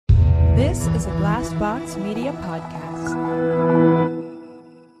This is a Glassbox Media podcast.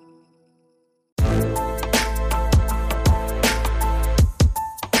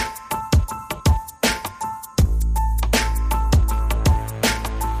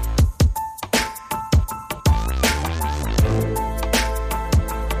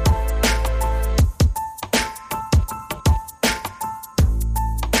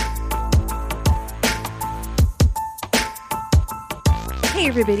 Hey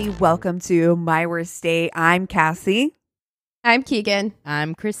everybody, welcome to My Worst Day. I'm Cassie. I'm Keegan.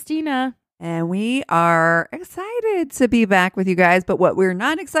 I'm Christina. And we are excited to be back with you guys, but what we're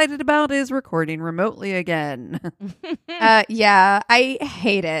not excited about is recording remotely again. Yeah, I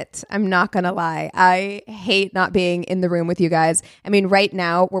hate it. I'm not going to lie. I hate not being in the room with you guys. I mean, right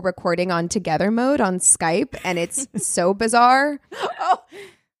now we're recording on together mode on Skype, and it's so bizarre. Oh,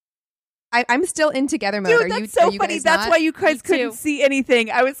 I'm still in together mode. dude, Are that's you, so are you funny. guys That's not? why you guys Me couldn't too. see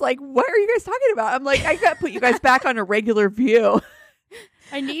anything. I was like, what are you guys talking about? I'm like, I got to put you guys back on a regular view.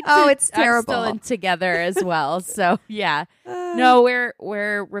 I need Oh, to, it's I'm terrible. still in together as well. So yeah. No,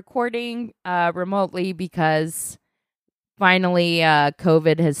 we're recording remotely because finally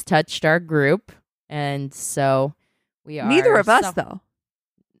COVID has touched our group. And so we are Neither of us, though.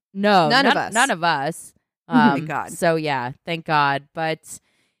 No, None of us. None of us. Thank God. So yeah, thank God. But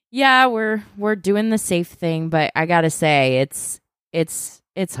yeah, we're doing the safe thing, but I gotta say it's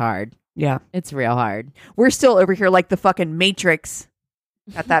hard. Yeah. It's real hard. We're still over here like the fucking Matrix.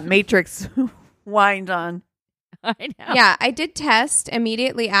 Got that Matrix wind on. I know. Yeah, I did test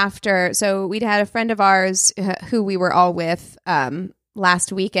immediately after. So we'd had a friend of ours who we were all with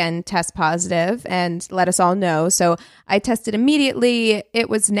last weekend test positive and let us all know. So I tested immediately. It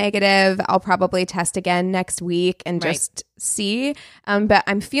was negative. I'll probably test again next week and Right. just see. But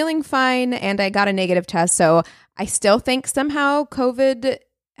I'm feeling fine and I got a negative test. So I still think somehow COVID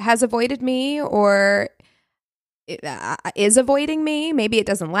has avoided me or is avoiding me. Maybe it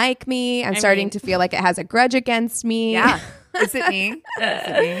doesn't like me. I'm I starting mean- to feel like it has a grudge against me. Yeah. Is it me? Is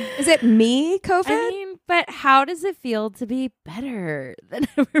it me? Is it me, COVID? I mean, but how does it feel to be better than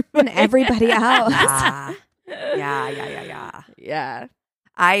everybody, And everybody else. Yeah.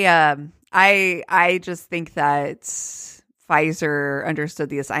 Yeah. I just think that Pfizer understood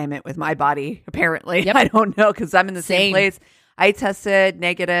the assignment with my body, apparently. Yep. I don't know, because I'm in the same Same. place. I tested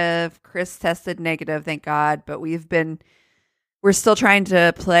negative. Chris tested negative, thank God. But we're still trying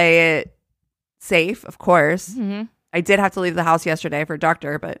to play it safe, of course. Mhm. I did have to leave the house yesterday for a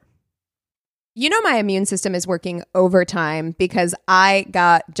doctor, but You know my immune system is working overtime because I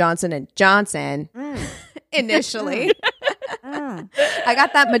got Johnson & Johnson initially. I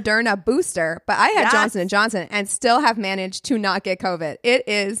got that Moderna booster, but I had Yes. Johnson & Johnson and still have managed to not get COVID. It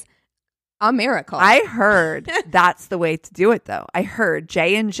is a miracle. I heard that's the way to do it, though. I heard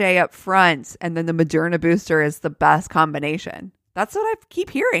J&J up front, and then the Moderna booster is the best combination. That's what I keep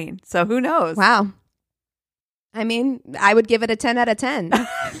hearing. So who knows? Wow. I mean, I would give it a 10 out of 10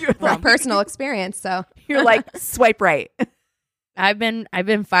 You're from like, personal experience. So you're like, swipe right. I've been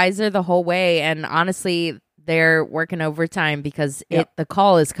Pfizer the whole way, and honestly, they're working overtime because Yep. the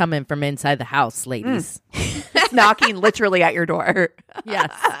call is coming from inside the house, ladies. It's knocking literally at your door.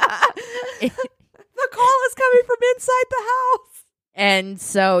 Yes. The call is coming from inside the house. And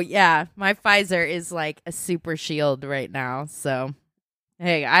so yeah, my Pfizer is like a super shield right now. So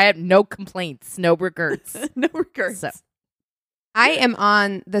hey, I have no complaints, no regrets. No regrets. So I am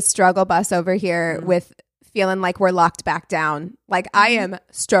on the struggle bus over here with feeling like we're locked back down. Like I am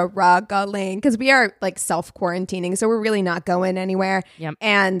struggling because we are like self-quarantining. So we're really not going anywhere. Yep.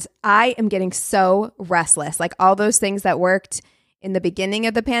 And I am getting so restless. Like all those things that worked in the beginning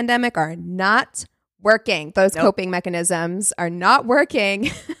of the pandemic are not working. Those Nope. coping mechanisms are not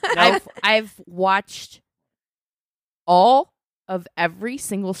working. I've watched all of every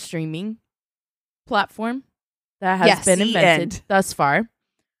single streaming platform that has Yes. been The invented end. thus far.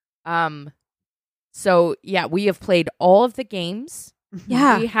 So yeah, we have played all of the games.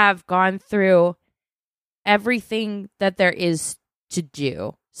 Yeah. We have gone through everything that there is to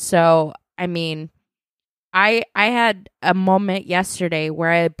do. So, I mean, I had a moment yesterday where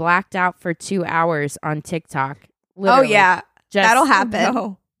I blacked out for 2 hours on TikTok. Oh, Literally. yeah. Just That'll happen.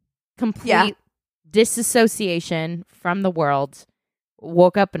 No. complete Yeah. disassociation from the world.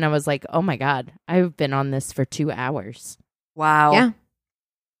 Woke up and I was like, oh my God, I've been on this for 2 hours. Wow. Yeah.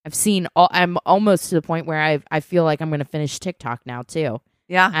 I've seen all, I'm almost to the point where I feel like I'm going to finish TikTok now too.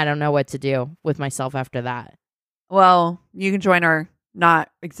 Yeah. I don't know what to do with myself after that. Well, you can join our not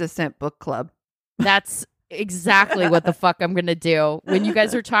existent book club. That's exactly what the fuck I'm gonna do. When you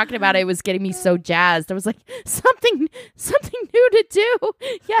guys were talking about it, it was getting me so jazzed. I was like, something new to do.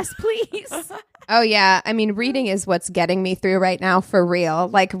 Yes, please. Oh yeah, I mean, reading is what's getting me through right now, for real.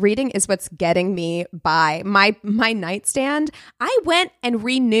 Like, reading is what's getting me by. My nightstand, I went and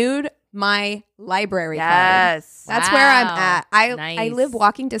renewed my library card. Yes. That's where I'm Wow. at. I Nice. live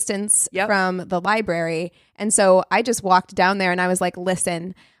walking distance Yep. from the library, and so I just walked down there and I was like,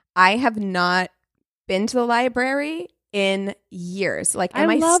 listen, I have not been to the library in years. Like, am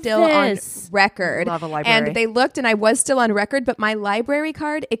I I love still this. on record? Love a library. And they looked and I was still on record, but my library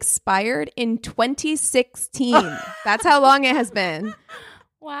card expired in 2016. That's how long it has been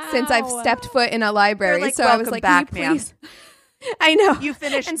Wow. since I've stepped foot in a library. They're like, so I was "Welcome like, back, can you ma'am." please? I know. You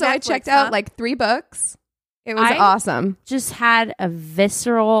finished And so I Netflix, checked huh? out like 3 books. It was I- awesome. Just had a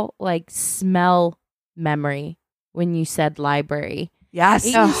visceral like smell memory when you said library. Yes.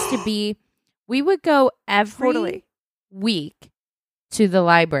 It used to be we would go every Totally. week to the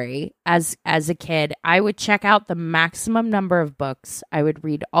library as a kid. I would check out the maximum number of books. I would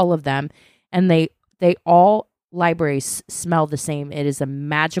read all of them, and they all libraries smell the same. It is a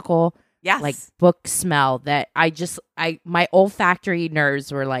magical Yes. like book smell that my olfactory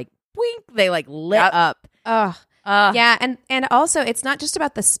nerves were like wink, they like lit Yep. up. Ugh. Uh, Yeah, and also it's not just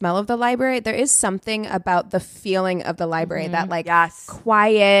about the smell of the library. There is something about the feeling of the library, that like yes.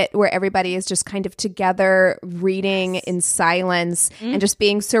 quiet where everybody is just kind of together reading in silence and just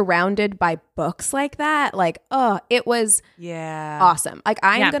being surrounded by books like that. Like, oh, it was Yeah. awesome. Like,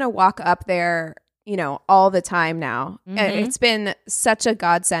 I'm Yeah. going to walk up there, you know, all the time now. And it's been such a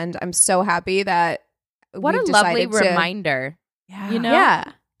godsend. I'm so happy that what we've a lovely decided to- reminder, Yeah. you know? Yeah.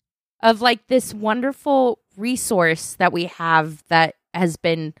 Of like this wonderful resource that we have that has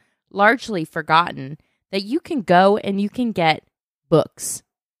been largely forgotten, that you can go and you can get books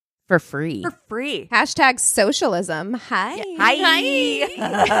for free. For free. Hashtag socialism. Hi.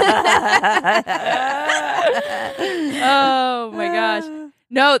 Oh my gosh.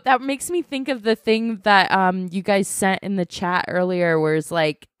 No, that makes me think of the thing that you guys sent in the chat earlier where it's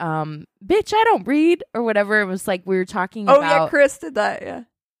like, bitch, I don't read or whatever. It was like we were talking Oh, about yeah. Chris did that. Yeah.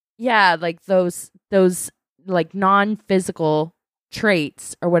 yeah, like those like non-physical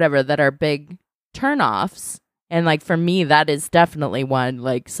traits or whatever that are big turnoffs. And like for me, that is definitely one.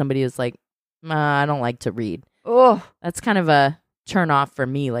 Like somebody is like, I don't like to read. Oh, That's kind of a turnoff for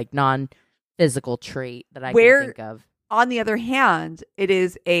me, like non-physical trait that I Where- can think of. on the other hand,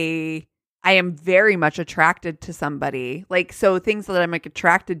 I am very much attracted to somebody. Like, so things that I'm like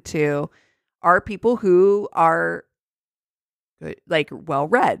attracted to are people who are good, like well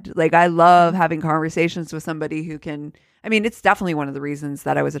read. Like, I love having conversations with somebody who can. I mean, it's definitely one of the reasons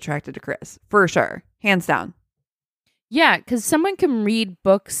that I was attracted to Chris, for sure, hands down. Yeah, because someone can read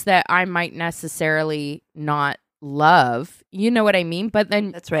books that I might necessarily not love. You know what I mean? But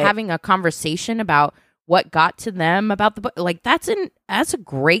then That's right. having a conversation about what got to them about the book, like that's a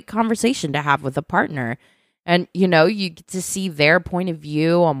great conversation to have with a partner. And, you know, you get to see their point of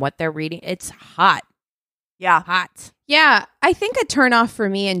view on what they're reading. It's hot. Yeah, Hot. Yeah, I think a turnoff for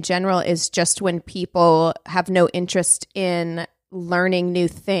me in general is just when people have no interest in learning new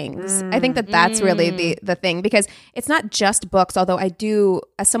things. I think that that's really the thing, because it's not just books, although I do,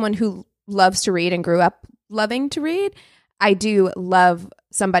 as someone who loves to read and grew up loving to read, I do love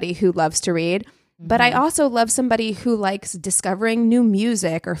somebody who loves to read. But I also love somebody who likes discovering new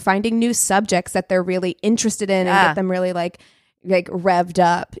music or finding new subjects that they're really interested in and Yeah. get them really like revved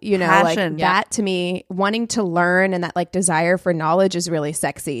up, you know, Passion. like Yeah. that to me, wanting to learn and that like desire for knowledge is really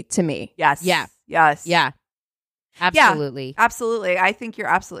sexy to me. yes, Yeah. yes, Yeah. Absolutely. Absolutely. I think you're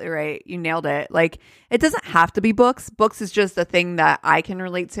absolutely right. You nailed it. Like, it doesn't have to be books. Books is just a thing that I can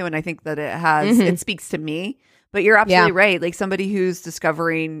relate to. And I think that it speaks to me. But you're absolutely right. Like, somebody who's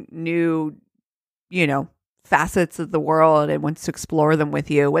discovering new, you know, facets of the world and wants to explore them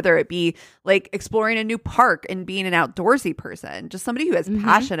with you, whether it be like exploring a new park and being an outdoorsy person, just somebody who has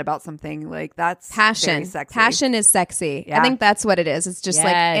passion about something, like that's very Passion. sexy. Passion is sexy. Yeah. I think that's what it is. It's just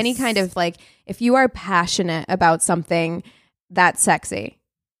like any Yes. kind of like, if you are passionate about something, that's sexy.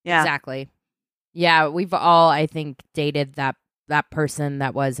 Yeah. Exactly. Yeah, we've all, I think, dated that person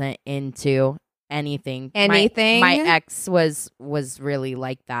that wasn't into anything. Anything? My ex was really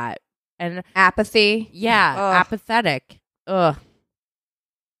like that. And Apathy. yeah, Ugh. apathetic. Ugh.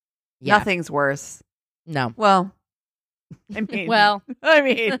 Yeah. Nothing's worse. No. Well, I mean, Well, I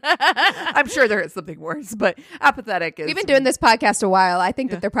mean, I'm sure there is something worse, but apathetic is. We've been doing this podcast a while. I think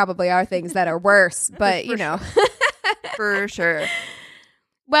that there probably are things that are worse, but you know. for sure.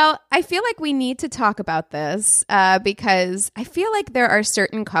 Well, I feel like we need to talk about this because I feel like there are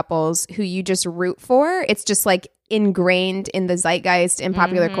certain couples who you just root for. It's just like ingrained in the zeitgeist in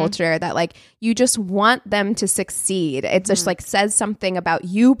popular culture that like you just want them to succeed. It just like says something about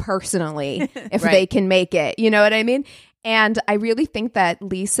you personally if they can make it. You know what I mean? And I really think that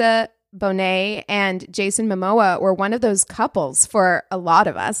Lisa Bonet and Jason Momoa were one of those couples for a lot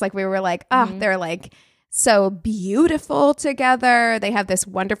of us. Like we were like, they're like so beautiful together. They have this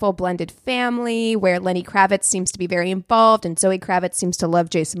wonderful blended family where Lenny Kravitz seems to be very involved and Zoe Kravitz seems to love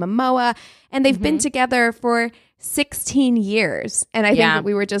Jason Momoa. And they've been together for 16 years. And I think that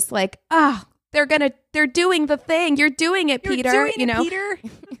we were just like, they're doing the thing. You're doing it, Peter. Peter.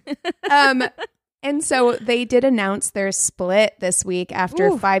 And so they did announce their split this week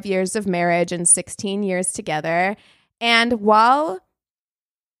after 5 years of marriage and 16 years together. And while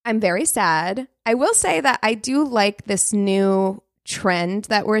I'm very sad, I will say that I do like this new trend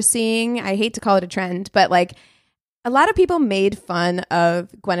that we're seeing. I hate to call it a trend, but like a lot of people made fun of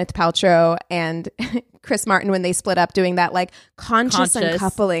Gwyneth Paltrow and Chris Martin when they split up doing that like conscious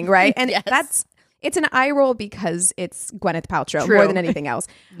uncoupling, right? And it's an eye roll because it's Gwyneth Paltrow more than anything else.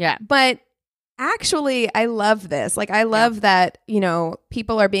 Yeah. But actually, I love this. Like, I love that, you know,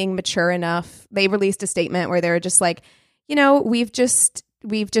 people are being mature enough. They released a statement where they were just like, you know, we've just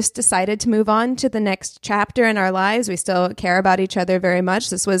decided to move on to the next chapter in our lives. We still care about each other very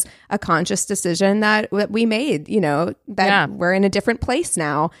much. This was a conscious decision that we made, you know, that we're in a different place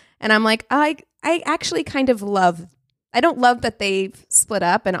now. And I'm like, I actually kind of I don't love that they've split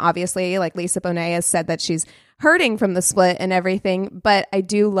up. And obviously, like Lisa Bonet has said that she's hurting from the split and everything. But I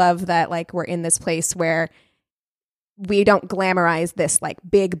do love that like we're in this place where we don't glamorize this like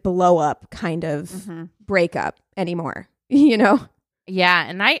big blow up kind of breakup anymore, you know? Yeah.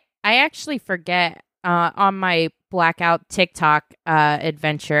 And I actually forget on my blackout TikTok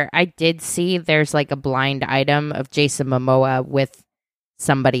adventure, I did see there's like a blind item of Jason Momoa with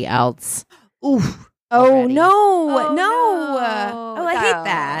somebody else. Oof. Oh, no. Oh, I hate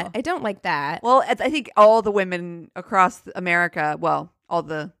that. I don't like that. Well, I think all the women across America, well, all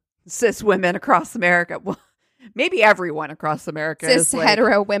the cis women across America, well, maybe everyone across America cis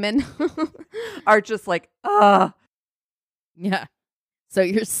hetero women are just like, yeah. So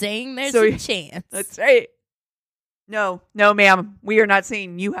you're saying there's a chance. That's right. No, ma'am. We are not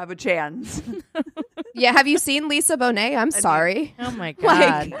saying you have a chance. Yeah, have you seen Lisa Bonet? I'm sorry. Oh my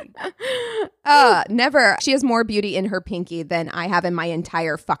God. Never. She has more beauty in her pinky than I have in my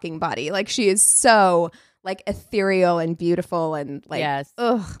entire fucking body. Like she is so like ethereal and beautiful and like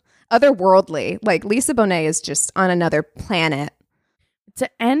otherworldly. Like Lisa Bonet is just on another planet. To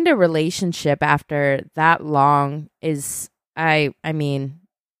end a relationship after that long is I mean,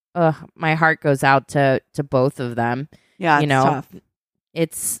 my heart goes out to both of them. Yeah, you know, tough.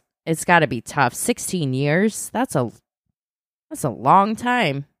 It's got to be tough. 16 years. That's a long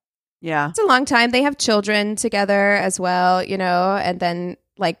time. Yeah, it's a long time. They have children together as well, you know, and then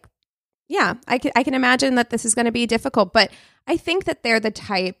like, yeah, I can imagine that this is going to be difficult, but I think that they're the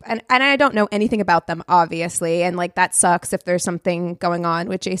type, and I don't know anything about them, obviously, and like that sucks if there's something going on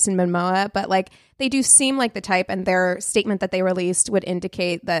with Jason Momoa, but like they do seem like the type, and their statement that they released would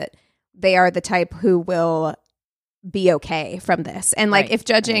indicate that they are the type who will be okay from this. And like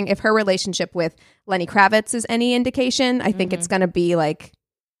if her relationship with Lenny Kravitz is any indication, I think it's going to be like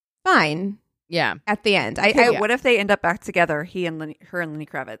fine. Yeah. At the end. What if they end up back together, her and Lenny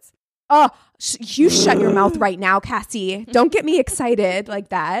Kravitz? Oh, you shut your mouth right now, Cassie. Don't get me excited like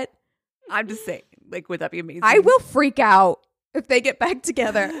that. I'm just saying, like, would that be amazing? I will freak out if they get back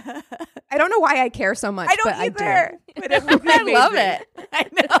together. I don't know why I care so much. I don't either. But I love it. I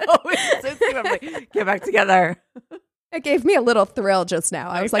know. I'm like, get back together. It gave me a little thrill just now.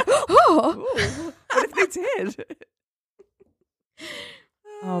 I was like, oh. Ooh, what if they did?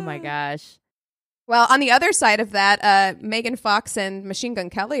 Oh my gosh. Well, on the other side of that, Megan Fox and Machine Gun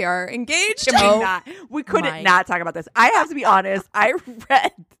Kelly are engaged. We couldn't not talk about this. I have to be honest. I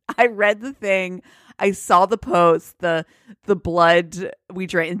read the thing. I saw the post, the blood we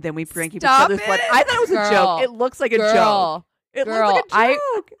drank, and then we drank each other's blood. I thought it was a joke. It looks like a joke. It looks like a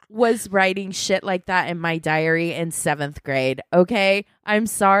joke. I was writing shit like that in my diary in 7th grade. Okay, I'm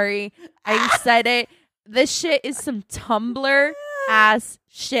sorry. I said it. This shit is some Tumblr ass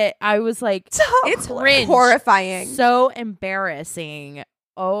shit. I was like, it's cringe. Horrifying. So embarrassing.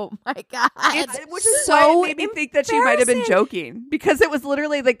 Oh my God. Which is so why it made me think that she might have been joking, because it was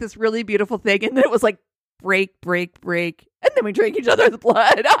literally like this really beautiful thing, and then it was like break, and then we drank each other's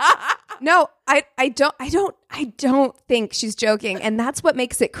blood. No, I don't think she's joking. And that's what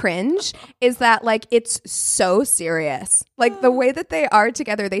makes it cringe is that like it's so serious. Like the way that they are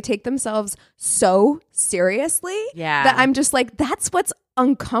together, they take themselves so seriously that I'm just like, that's what's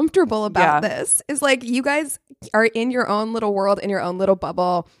uncomfortable about this is like you guys are in your own little world, in your own little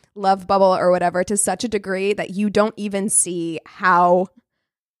bubble, love bubble or whatever, to such a degree that you don't even see how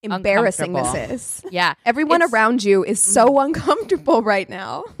embarrassing this is. Yeah. Everyone around you is so uncomfortable right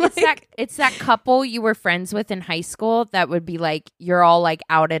now. It's that couple you were friends with in high school that would be like, you're all like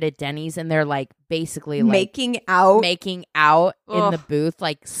out at a Denny's and they're like basically like making out in the booth,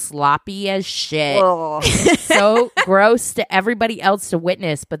 like sloppy as shit. So gross to everybody else to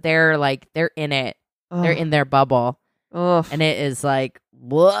witness, but they're in it. They're in their bubble. And it is like,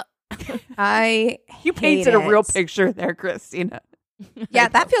 what? You painted a real picture there, Christina. Yeah,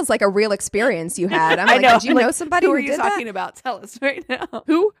 that feels like a real experience you had. I'm like, did you know somebody who who are you did talking that? about? Tell us right now.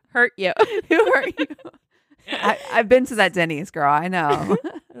 Who hurt you? Who hurt you? I've been to that Denny's, girl. I know.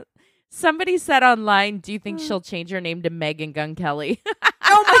 Somebody said online, do you think she'll change her name to Megan Gunn Kelly?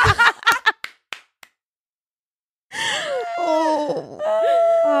 Oh my god.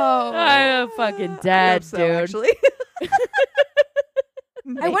 I'm fucking dead, so, dude. Actually.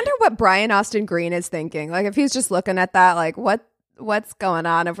 I wonder what Brian Austin Green is thinking. Like if he's just looking at that, like what's going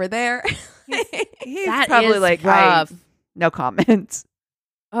on over there? He's That probably is like, rough. no comment.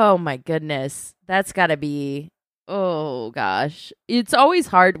 Oh my goodness. That's gotta be, oh gosh. It's always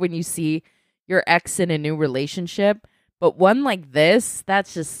hard when you see your ex in a new relationship, but one like this,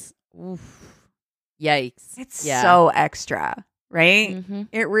 that's just, oof, yikes. It's so extra, right? Mm-hmm.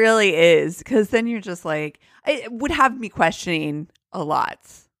 It really is. Because then you're just like, it would have me questioning a lot.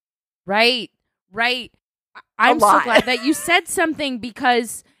 Right. I'm so glad that you said something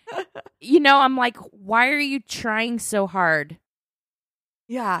because, I'm like, why are you trying so hard?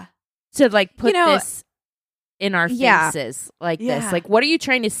 Yeah. To like put this in our faces like this. Like, what are you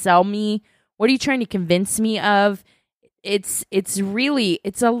trying to sell me? What are you trying to convince me of? It's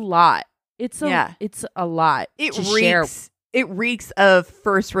a lot. It's a lot. It reeks of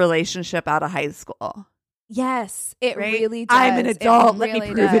first relationship out of high school. Yes, it right? really does. I'm an adult. Let me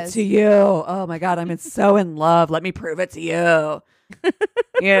really prove it to you. Oh my God, I'm so in love. Let me prove it to you.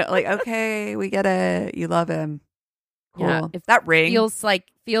 Yeah, like, okay, we get it. You love him. Cool. Yeah, if that ring feels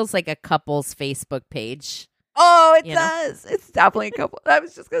like a couple's Facebook page. Oh, it does. It's definitely a couple. I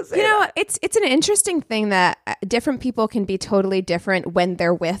was just gonna say, it's an interesting thing that different people can be totally different when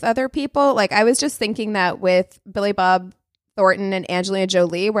they're with other people. Like I was just thinking that with Billy Bob Thornton and Angelina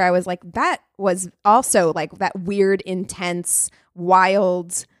Jolie, where I was like, that was also like that weird, intense,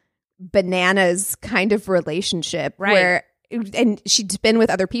 wild, bananas kind of relationship, right? Where and she's been with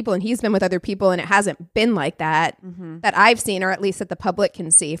other people and he's been with other people, and it hasn't been like that that I've seen, or at least that the public can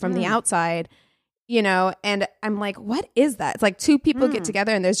see from the outside. And I'm like, what is that? It's like two people get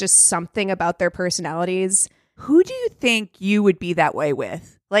together and there's just something about their personalities. Who do you think you would be that way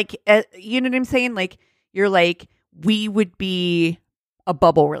with? Like, you know what I'm saying? Like, you're like, we would be a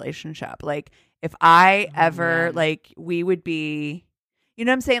bubble relationship. Like, if I ever, like, we would be, you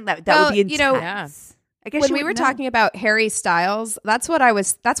know what I'm saying? That would be intense. I guess when we were talking about Harry Styles, that's what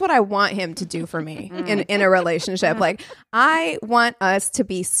I want him to do for me in a relationship. Like, I want us to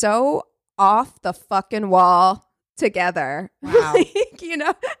be so off the fucking wall together. Wow.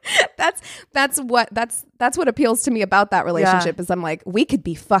 That's what appeals to me about that relationship is I'm like, we could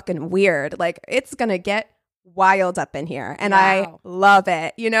be fucking weird. Like, it's gonna get wild up in here, and I love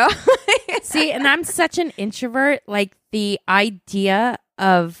it. See, and I'm such an introvert. Like, the idea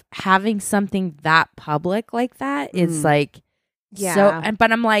of having something that public like that is like,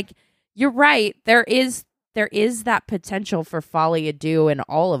 but I'm like, you're right. There is that potential for folly ado in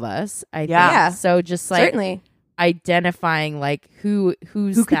all of us. I think. So just like certainly identifying like who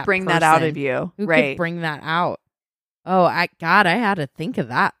could that bring person, that out of you, who right? could bring that out. Oh, I had to think of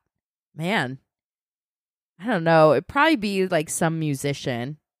that, man. I don't know. It'd probably be like some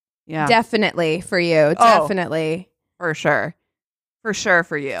musician. Yeah, definitely for you. Definitely for sure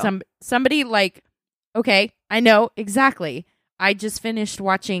for you. Somebody like, okay, I know exactly. I just finished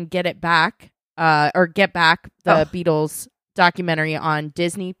watching Get Back, the Beatles documentary on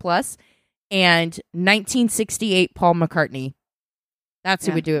Disney Plus, and 1968 Paul McCartney. That's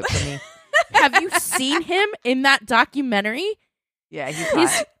who would do it for me. Have you seen him in that documentary? Yeah,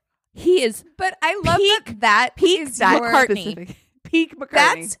 he's hot. He is. But I love that peak is that your McCartney. Peak McCartney.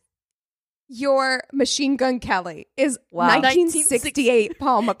 That's your Machine Gun Kelly is 1968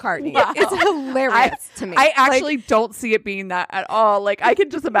 Paul McCartney. Wow. It's hilarious to me. I actually don't see it being that at all. Like, I can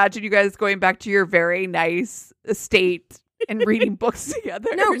just imagine you guys going back to your very nice estate and reading books together.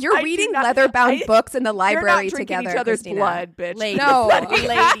 No, you're I do reading not- leather-bound books in the You're library not drinking together, each other's Christina. blood, bitch. Ladies. No, That'd be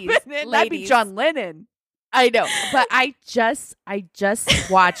ladies, happening. That'd be ladies. John Lennon. I know, but I just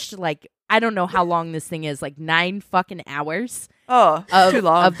watched like I don't know how long this thing is, like 9 fucking hours Oh, too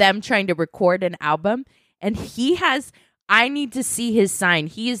long. of them trying to record an album, and he has. I need to see his sign.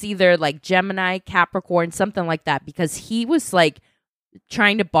 He is either like Gemini, Capricorn, something like that, because he was like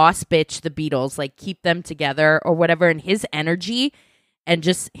trying to boss bitch the Beatles, like keep them together or whatever, and his energy and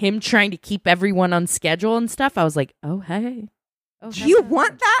just him trying to keep everyone on schedule and stuff. I was like, oh hey. Oh, Do you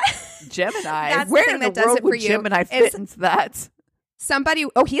want that? Gemini. That's the Where thing in that the does world it for would you. Gemini fit It's- into that? Somebody.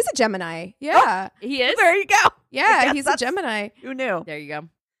 Oh, he's a Gemini. Yeah. He is? There you go. I Yeah, guess he's a that's- Gemini. Who knew? There you go.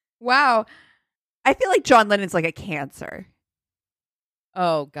 Wow. I feel like John Lennon's like a Cancer.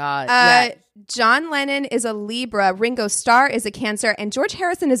 Oh God. John Lennon is a Libra, Ringo Starr is a Cancer, and George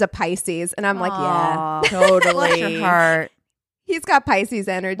Harrison is a Pisces. And I'm like, yeah, Aw. Totally. Bless your heart. he's got Pisces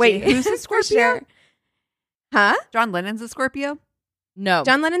energy. Wait, who's a For Scorpio? sure. Huh? John Lennon's a Scorpio? no.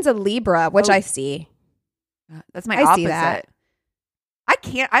 John Lennon's a Libra, which Oh. I see. That's my I opposite. see that. I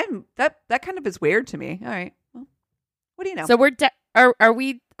can't. I'm that kind of is weird to me. All right. Well, what do you know? So we're are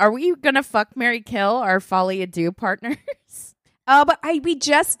we gonna fuck, marry, kill our Folly Ado partners? Oh, but we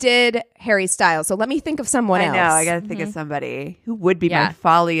just did Harry Styles, so let me think of someone I else. know. I got to think of somebody who would be Yeah. my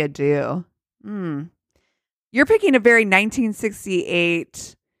folly ado. You're picking a very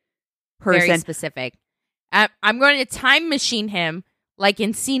 1968 person. Very specific. I'm going to time machine him like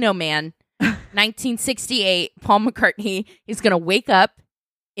Encino Man, 1968. Paul McCartney is going to wake up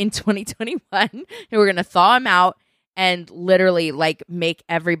in 2021, and we're going to thaw him out and literally like make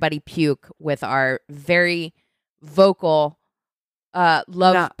everybody puke with our very vocal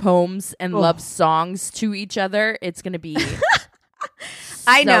love poems and love songs to each other. It's going to be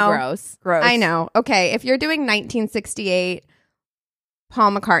I know. gross. Gross. I know. Okay, if you're doing 1968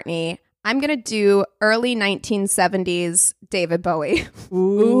 Paul McCartney, I'm going to do early 1970s David Bowie.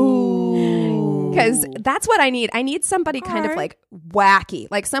 Ooh. Because that's what I need. I need somebody kind of Alright. like wacky,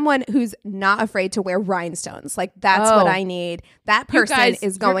 like someone who's not afraid to wear rhinestones. Like that's Oh. what I need. That You person guys,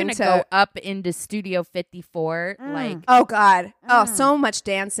 is you're going gonna to go up into Studio 54, like Oh God. Oh, so much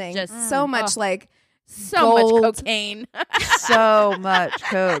dancing. Just- so much oh. like so gold. much cocaine. So much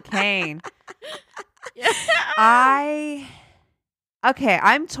cocaine.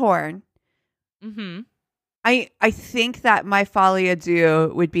 I'm torn. Mm-hmm. I think that my folly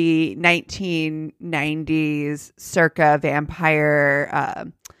ado would be 1990s circa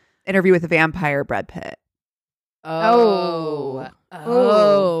vampire Interview with a Vampire Brad Pitt. Oh.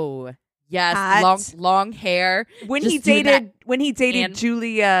 Oh. Yes, Hot. long hair. When Just he do that. dated And-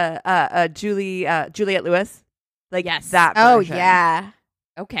 Juliette Lewis. Like Yes. that oh version. yeah.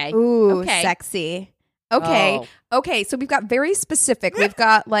 Okay. Ooh, Okay. sexy. Okay. Oh. Okay, so we've got very specific. We've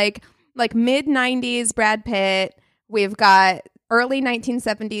got like mid 90s Brad Pitt. We've got early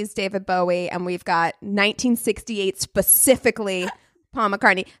 1970s David Bowie, and we've got 1968 specifically Paul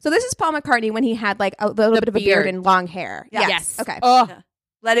McCartney. So this is Paul McCartney when he had like a little bit of a beard beard. and long hair. Yeah. Yes. Okay. Oh,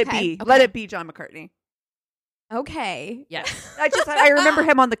 Let it Okay, be. okay. Let it be John McCartney. Okay. yes. I remember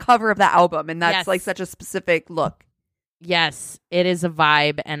him on the cover of that album, and that's Yes. like such a specific look. Yes. It is a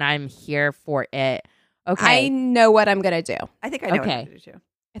vibe, and I'm here for it. I Okay. know what I'm gonna do. I think I know what Okay. I'm gonna do too.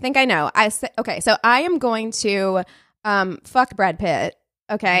 I think I know. Okay, so I am going to fuck Brad Pitt.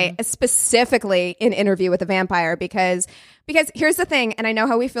 Okay, specifically in Interview with a Vampire because here's the thing, and I know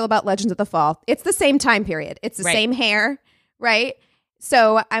how we feel about Legends of the Fall. It's the same time period. It's the Right. same hair, right?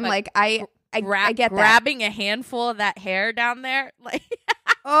 So I'm But like, I get that. Grabbing a handful of that hair down there, like,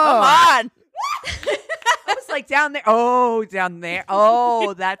 Oh, come on. I was like down there. Oh, down there.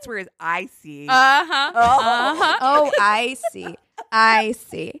 Oh, that's where his eye see. Uh-huh. Oh. Uh-huh. oh, I see. I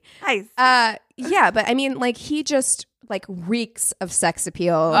see. Nice. Yeah, but I mean, like he just like reeks of sex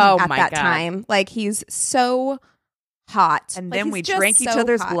appeal Oh, at my that God. time. Like he's so hot, and Like, then he's we just drank each so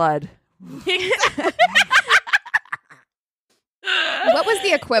other's hot. blood. What was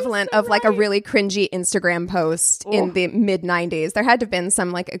the equivalent of like a really cringy Instagram post in the mid 90s? There had to have been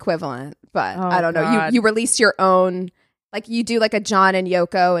some like equivalent, but Oh, I don't know. God. You release your own, like you do like a John and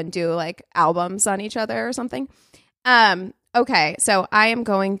Yoko and do like albums on each other or something. Okay, so I am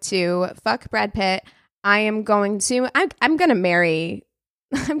going to fuck Brad Pitt. I'm going to marry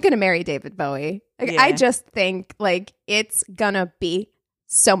David Bowie. Like, Yeah. I just think like it's gonna be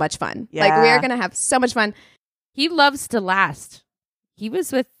so much fun. Like Yeah. we are gonna have so much fun. He loves to last. He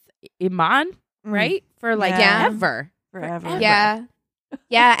was with Iman, right? For like Yeah. ever. Forever. Yeah.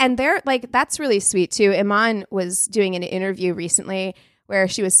 Yeah. And they're like, that's really sweet too. Iman was doing an interview recently where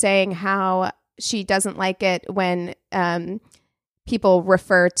she was saying how she doesn't like it when people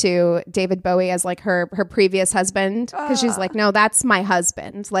refer to David Bowie as like her previous husband, because she's like, no, that's my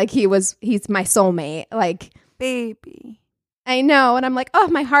husband. Like he's my soulmate. Like, baby. I know. And I'm like, oh,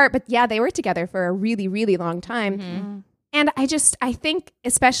 my heart. But yeah, they were together for a really, really long time. Mm-hmm. And I think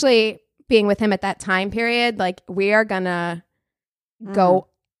especially being with him at that time period, like we are going to go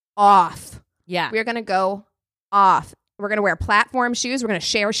off. Yeah. We're going to go off. We're going to wear platform shoes. We're going to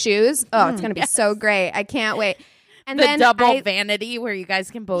share shoes. Oh, it's going to be so great. I can't wait. And the then double vanity where you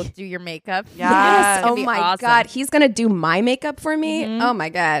guys can both do your makeup. Yes. Oh my awesome. God. He's going to do my makeup for me. Mm-hmm. Oh my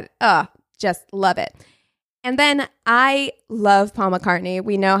God. Oh, just love it. And then I love Paul McCartney.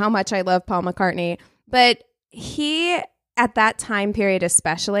 We know how much I love Paul McCartney. But he, at that time period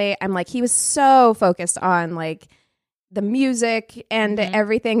especially, I'm like, he was so focused on like the music and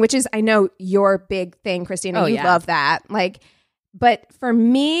everything, which is, I know, your big thing, Christina. You love that. Like, but for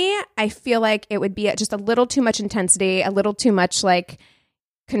me, I feel like it would be just a little too much intensity, a little too much like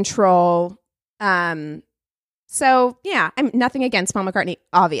control. So yeah, I'm nothing against Paul McCartney,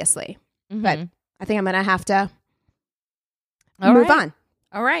 obviously, but I think I'm going to have to move on.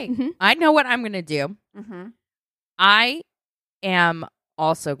 All right. I know what I'm going to do. I am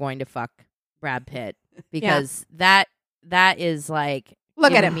also going to fuck Brad Pitt because that is like,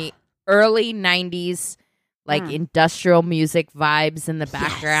 look at him. Me early 90s, like industrial music vibes in the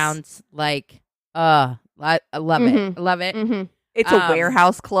background. Like, I love it. I love it. It's a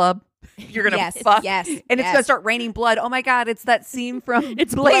warehouse club. You're going to fuck. Yes. And it's going to start raining blood. Oh my God. It's that scene from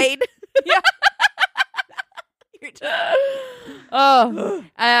It's Blade. Yeah.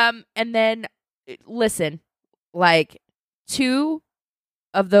 And then listen, like 2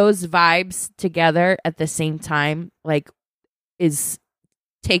 of those vibes together at the same time, like, is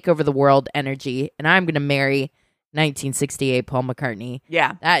take over the world energy, and I'm gonna marry 1968 Paul McCartney.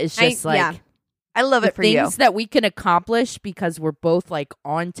 Yeah, that is just I love it for things that we can accomplish because we're both like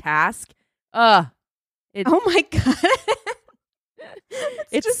on task. Oh my God.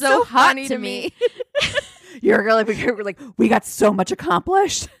 It's so hot to me. You're like, we got so much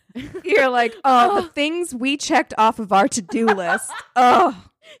accomplished. You're like, the things we checked off of our to-do list. Oh,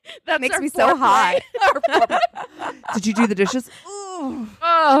 that makes me so hot. Did you do the dishes?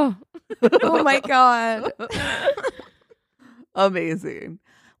 Oh my God. Amazing.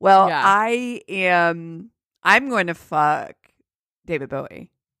 Well, I'm going to fuck David Bowie.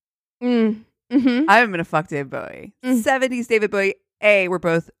 I'm going to fuck David Bowie. 70s David Bowie. We're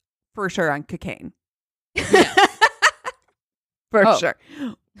both for sure on cocaine. For sure.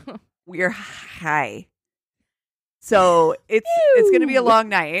 We're high. So it's going to be a long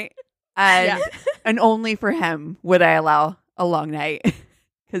night. And only for him would I allow a long night.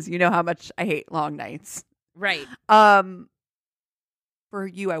 Because you know how much I hate long nights. Right. For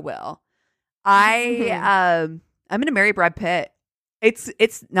you, I will. I'm going to marry Brad Pitt.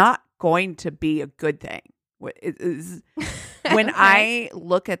 It's not going to be a good thing. When I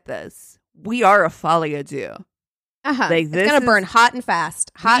look at this, we are a folie à deux. Like, it's going to burn hot and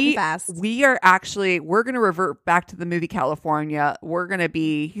fast. We're going to revert back to the movie California.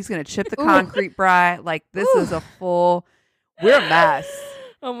 He's going to chip the concrete, Bri. Like, this is we're a mess.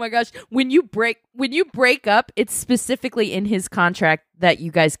 Oh my gosh. When you break up, it's specifically in his contract that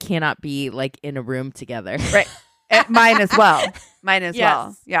you guys cannot be like in a room together. Right. Mine as well.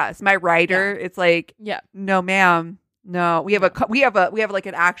 Well. Yes. My writer. It's like, no, ma'am. No, we have like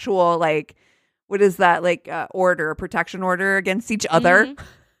an actual, like, what is that? Like order, protection order against each other.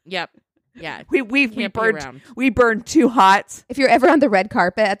 Yep. Yeah. We burned too hot. If you're ever on the red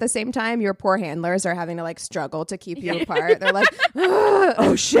carpet at the same time, your poor handlers are having to like struggle to keep you apart. They're like,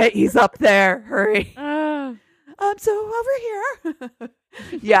 oh shit, he's up there. Hurry. So over here.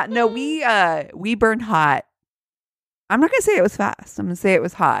 Yeah, no, we burned hot. I'm not going to say it was fast. I'm going to say it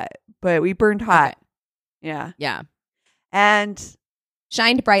was hot, but we burned hot. Okay. Yeah. Yeah. And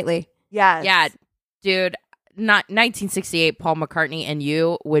shined brightly. Yes. Yeah. Dude, not 1968 Paul McCartney and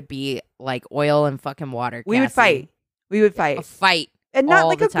you would be like oil and fucking water. We would fight. A fight. And not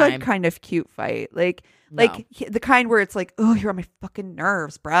like a good kind of cute fight. Like the kind where it's like, oh, you're on my fucking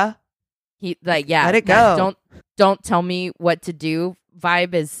nerves, bruh. Let it go. Don't tell me what to do.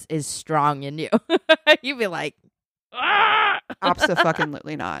 Vibe is strong in you. You'd be like,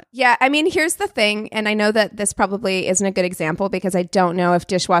 absolutely not. Yeah, I mean, here's the thing, and I know that this probably isn't a good example because I don't know if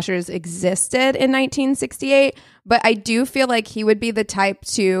dishwashers existed in 1968, but I do feel like he would be the type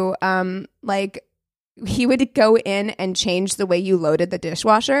to like he would go in and change the way you loaded the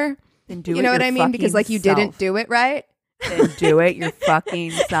dishwasher. Then do you know what I mean? Because like you didn't do it right. Then do it your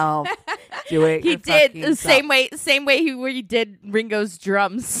fucking self. Do it. He your did fucking the self. same way he did Ringo's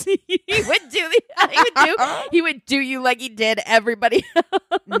drums. He would do you like he did everybody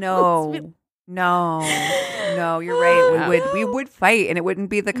else. No, you're right. We would fight, and it wouldn't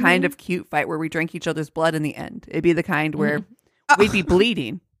be the kind of cute fight where we drank each other's blood in the end. It'd be the kind where we'd be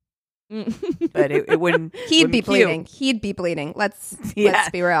bleeding, but it wouldn't. He'd be cute. bleeding. He'd be bleeding. Let's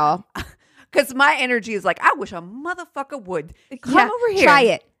be real. Because my energy is like, I wish a motherfucker would come over here. Try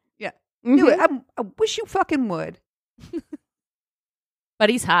it. Yeah, Mm-hmm. do it. I wish you fucking would. But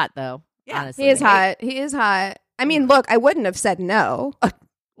he's hot though. Yeah. Honestly. He is hot. He is hot. I mean, look, I wouldn't have said no.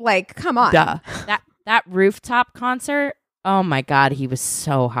 Like, come on. Duh. That rooftop concert. Oh my god, he was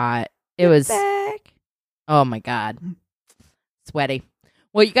so hot. It was. Back. Oh my god, sweaty.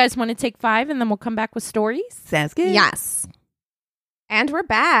 Well, you guys want to take 5, and then we'll come back with stories. Sounds good. Yes. And we're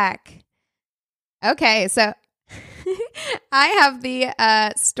back. Okay, so I have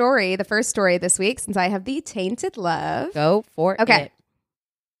the story, the first story this week, since I have the tainted love. Go for Okay. it.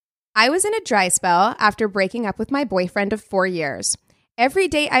 I was in a dry spell after breaking up with my boyfriend of 4 years. Every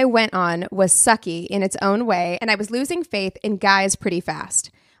date I went on was sucky in its own way, and I was losing faith in guys pretty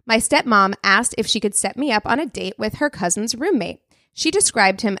fast. My stepmom asked if she could set me up on a date with her cousin's roommate. She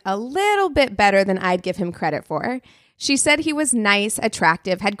described him a little bit better than I'd give him credit for. She said he was nice,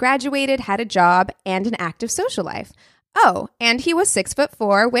 attractive, had graduated, had a job, and an active social life. Oh, and he was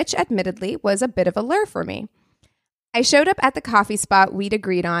 6'4", which admittedly was a bit of a lure for me. I showed up at the coffee spot we'd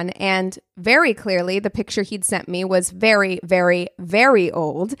agreed on, and very clearly the picture he'd sent me was very, very, very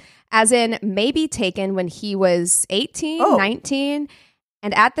old, as in maybe taken when he was 18, 19,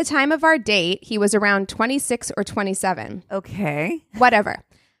 and at the time of our date, he was around 26 or 27. Okay. Whatever.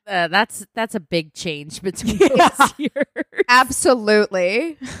 That's a big change between those years.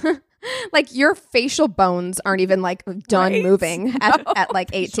 Absolutely. Like, your facial bones aren't even like done moving at like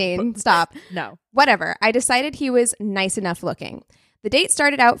 18. Stop. No. Whatever. I decided he was nice enough looking. The date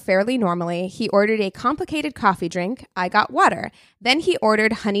started out fairly normally. He ordered a complicated coffee drink. I got water. Then he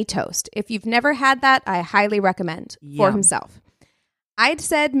ordered honey toast. If you've never had that, I highly recommend for Yum. himself. I'd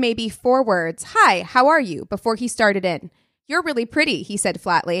said maybe 4 words, "Hi, how are you?" before he started in. "You're really pretty," he said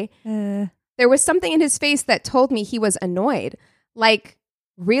flatly. There was something in his face that told me he was annoyed. Like,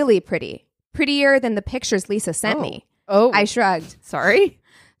 really pretty. Prettier than the pictures Lisa sent me. Oh. I shrugged. Sorry.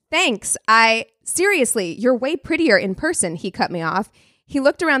 Thanks. Seriously, you're way prettier in person, he cut me off. He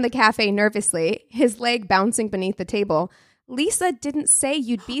looked around the cafe nervously, his leg bouncing beneath the table. Lisa didn't say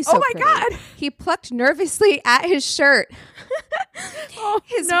you'd be so my pretty. God. He plucked nervously at his shirt.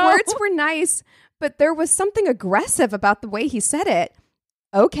 His words were nice, but there was something aggressive about the way he said it.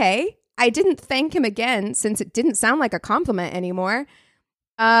 Okay. I didn't thank him again since it didn't sound like a compliment anymore.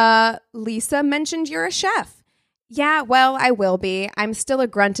 Lisa mentioned you're a chef. Yeah, well, I will be. I'm still a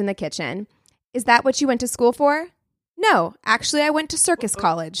grunt in the kitchen. Is that what you went to school for? No, actually, I went to circus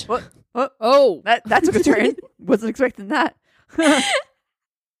college. What? That took a turn. Wasn't expecting that.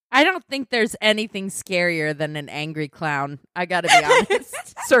 I don't think there's anything scarier than an angry clown. I gotta be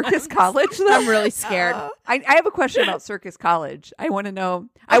honest. Circus college, though? I'm really scared. I have a question about circus college. I want to know.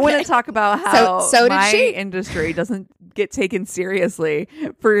 I want to talk about how So did my she? industry doesn't get taken seriously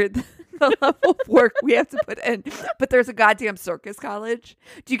for the level of work we have to put in. But there's a goddamn circus college.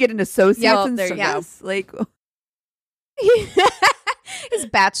 Do you get an associate's in there you go. circus? Like, His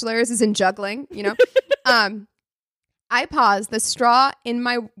bachelor's is in juggling, you know. I paused, the straw in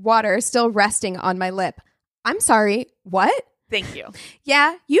my water still resting on my lip. I'm sorry, what? thank you.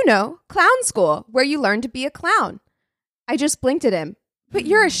 Yeah, you know, clown school, where you learn to be a clown. I just blinked at him. But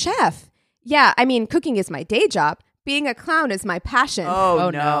you're a chef. Yeah, I mean, cooking is my day job. Being a clown is my passion.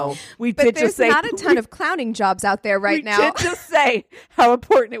 Oh no. We but did there's just say not a ton of clowning jobs out there right we now. did just say how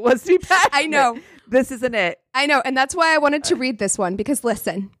important it was to be passionate. I know. This isn't it. I know, and that's why I wanted to read this one, because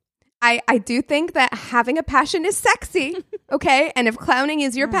listen, I do think that having a passion is sexy, okay? And if clowning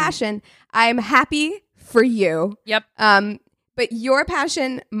is your passion, I'm happy for you. Yep. But your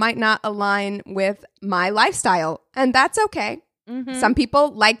passion might not align with my lifestyle, and that's okay. Mm-hmm. Some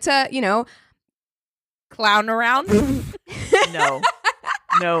people like to, you know, Clown around.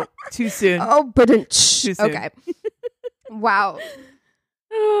 No. Too soon. but Too soon. okay. Wow.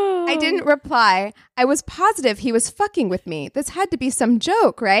 I didn't reply. I was positive he was fucking with me. This had to be some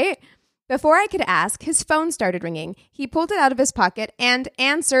joke, right? Before I could ask, his phone started ringing. He pulled it out of his pocket and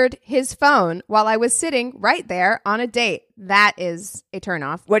answered his phone while I was sitting right there on a date. That is a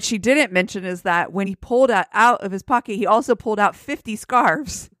turnoff. What she didn't mention is that when he pulled out of his pocket, he also pulled out 50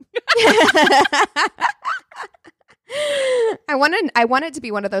 scarves. I want it to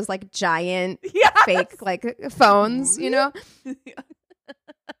be one of those like giant fake like phones, you know?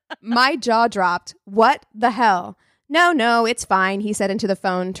 My jaw dropped. What the hell? No, it's fine, he said into the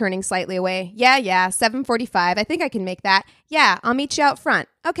phone, turning slightly away. Yeah, 7:45. I think I can make that. Yeah, I'll meet you out front.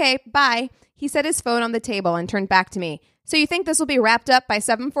 Okay, bye. He set his phone on the table and turned back to me. So you think this will be wrapped up by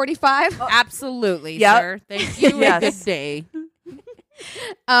 7:45? Absolutely, Yep. sir. Thank you. Yes. Good day.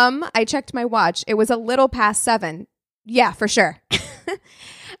 I checked my watch. It was a little past 7. Yeah, for sure.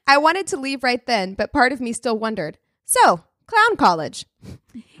 I wanted to leave right then, but part of me still wondered. So, clown college.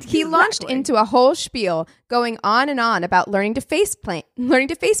 He launched into a whole spiel, going on and on about learning to face paint,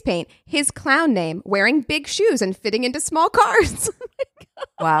 his clown name, wearing big shoes, and fitting into small cars.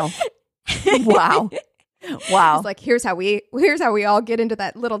 Wow. Wow. Wow. It's like, here's how we all get into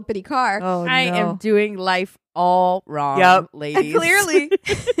that little bitty car. Oh, I no. am doing life all wrong, Yep. ladies. Clearly.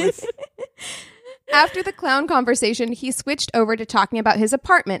 After the clown conversation, he switched over to talking about his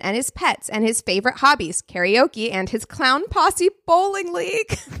apartment and his pets and his favorite hobbies, karaoke and his clown posse bowling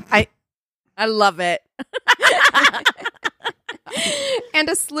league. I love it. And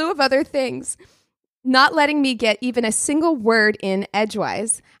a slew of other things, not letting me get even a single word in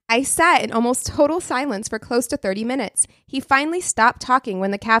edgewise. I sat in almost total silence for close to 30 minutes. He finally stopped talking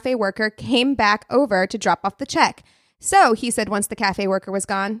when the cafe worker came back over to drop off the check. So, he said once the cafe worker was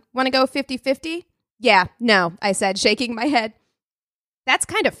gone, want to go 50-50? Yeah, no, I said, shaking my head. That's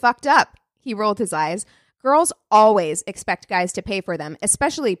kind of fucked up. He rolled his eyes. Girls always expect guys to pay for them,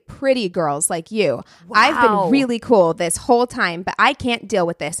 especially pretty girls like you. Wow. I've been really cool this whole time, but I can't deal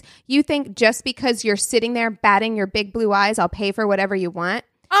with this. You think just because you're sitting there batting your big blue eyes, I'll pay for whatever you want?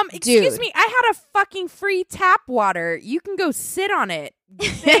 Excuse Dude. me. I had a fucking free tap water. You can go sit on it.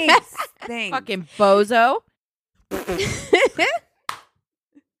 Thanks. Thanks. Fucking bozo.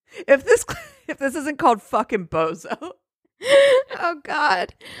 If this isn't called fucking bozo. Oh,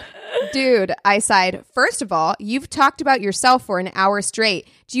 God. Dude, I sighed. First of all, you've talked about yourself for an hour straight.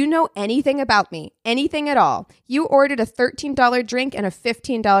 Do you know anything about me? Anything at all? You ordered a $13 drink and a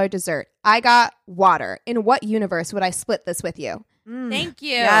 $15 dessert. I got water. In what universe would I split this with you? Thank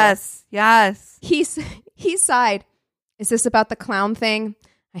you. Yes. He sighed. Is this about the clown thing?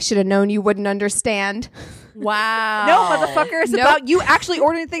 I should have known you wouldn't understand. Wow. No, motherfucker. It's Nope. about you actually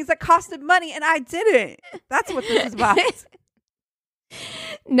ordering things that costed money, and I didn't. That's what this is about.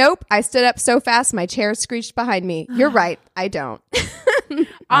 Nope. I stood up so fast my chair screeched behind me. You're right. I don't.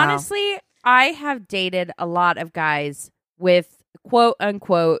 Honestly, I have dated a lot of guys with quote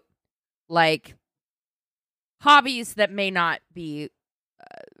unquote like hobbies that may not be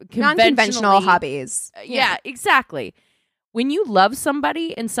Non-conventional conventionally- hobbies. Yeah, exactly. When you love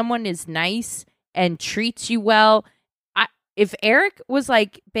somebody and someone is nice and treats you well, if Eric was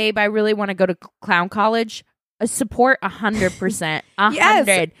like, babe, I really want to go to clown college, I support 100%.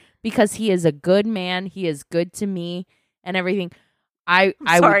 100, because he is a good man. He is good to me and everything. I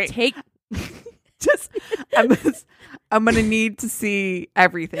Sorry. would take... I'm gonna need to see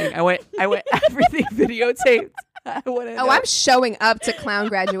everything. I want everything videotaped. I'm showing up to clown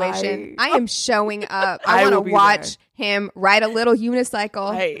graduation. I am showing up. I I want will to be watch him ride a little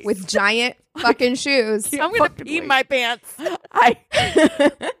unicycle Nice. with giant fucking shoes. I'm going to pee my pants.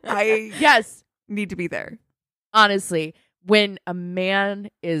 I Yes. need to be there. Honestly, when a man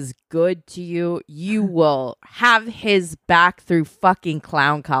is good to you, you will have his back through fucking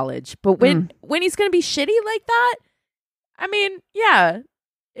clown college. But when he's going to be shitty like that, I mean, yeah,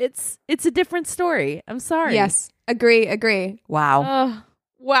 it's a different story. I'm sorry. Yes, agree. Wow.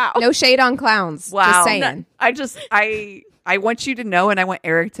 Wow. No shade on clowns. Wow. Just saying. I want you to know, and I want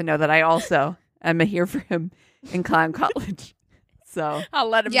Eric to know that I also am here for him in clown college. So I'll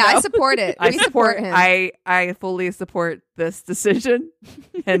let him Yeah, know. I support it. We support him. I fully support this decision,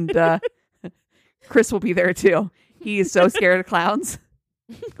 and Chris will be there too. He is so scared of clowns.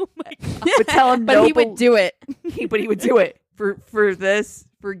 Oh my God. But tell him, But he would do it. But he would do it for this.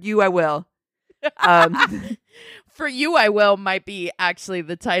 For you, I will. For you, I will might be actually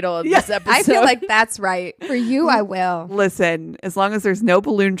the title of Yeah. this episode. I feel like that's right. For you, I will. Listen, as long as there's no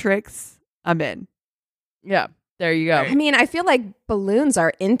balloon tricks, I'm in. yeah, there you go. I mean, I feel like balloons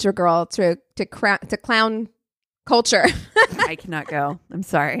are integral to clown culture. I cannot go. I'm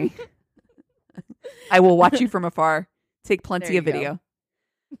sorry. I will watch you from afar. Take plenty There of you video.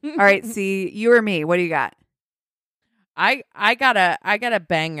 All right, see, you or me? What do you got? I got a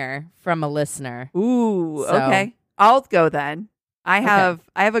banger from a listener. Ooh, So- okay. I'll go then. I have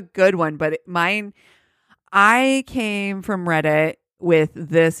a good one, but mine, I came from Reddit with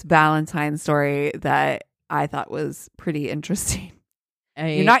this Valentine story that I thought was pretty interesting.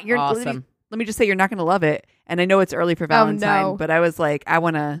 You're awesome. Let me just say, you're not going to love it. And I know it's early for Valentine, no. but I was like, I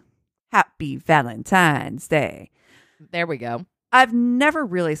want to happy Valentine's Day. There we go. I've never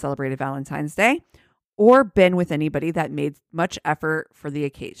really celebrated Valentine's Day or been with anybody that made much effort for the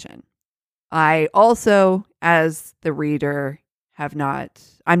occasion. I also, as the reader,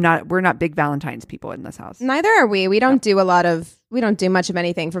 we're not big Valentine's people in this house. Neither are we. We don't do much of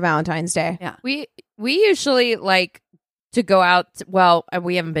anything for Valentine's Day. Yeah. We usually like to go out. Well,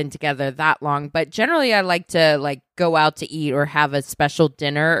 we haven't been together that long, but generally I like to like go out to eat or have a special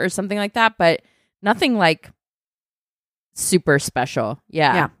dinner or something like that, but nothing like super special.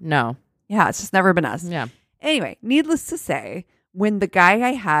 Yeah. No. Yeah, it's just never been us. Yeah. Anyway, needless to say, when the guy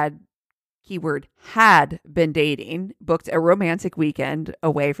I had been dating booked a romantic weekend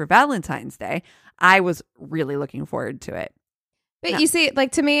away for Valentine's Day, I was really looking forward to it. But you see,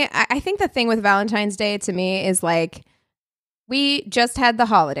 like, to me, I think the thing with Valentine's Day to me is like, we just had the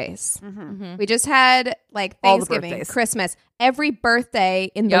holidays. Mm-hmm. We just had like All the Thanksgiving, birthdays. Christmas. Every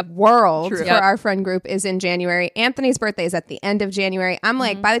birthday in the world True. for our friend group is in January. Anthony's birthday is at the end of January. I'm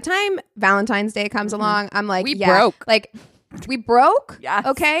like, by the time Valentine's Day comes along, I'm like, We yeah, broke. Like, we broke. Yes.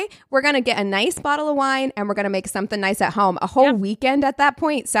 Okay. We're going to get a nice bottle of wine and we're going to make something nice at home. A whole weekend at that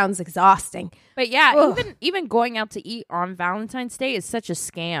point sounds exhausting. But yeah, Ugh. even going out to eat on Valentine's Day is such a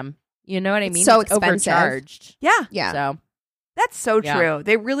scam. You know what I mean? so It's expensive. overcharged. Yeah, Yeah. So that's so Yeah. true.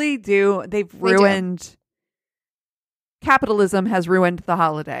 They really do. Capitalism has ruined the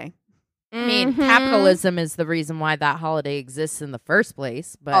holiday. I mean, Mhm. capitalism is the reason why that holiday exists in the first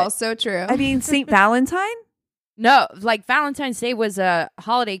place. But Also true. I mean, St. Valentine? no, like Valentine's Day was a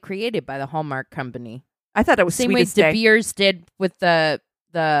holiday created by the Hallmark Company. I thought it was Same way Sweetest Day. De Beers did with the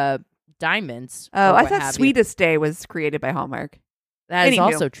diamonds. Oh, or I what thought have you. Sweetest Day was created by Hallmark. That is Anywho.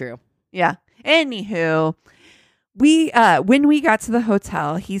 also true. Yeah. Anywho, when we got to the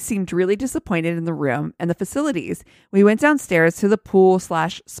hotel, he seemed really disappointed in the room and the facilities. We went downstairs to the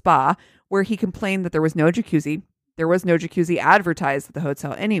pool/spa where he complained that there was no jacuzzi. There was no jacuzzi advertised at the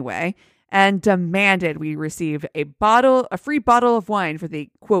hotel anyway, and demanded we receive a free bottle of wine for the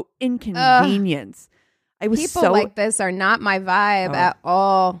quote inconvenience. I was People like this are not my vibe at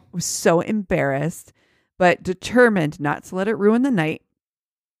all. was so embarrassed, but determined not to let it ruin the night.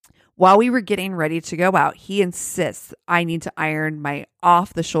 While we were getting ready to go out, he insists I need to iron my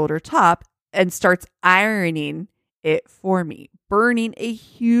off-the-shoulder top and starts ironing it for me, burning a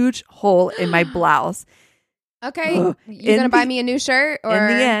huge hole in my blouse. Okay. Ugh. You In going to buy the- me a new shirt? Or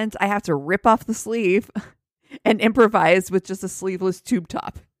In the end, I have to rip off the sleeve and improvise with just a sleeveless tube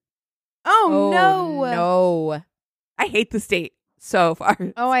top. Oh, no. No. I hate the state so far.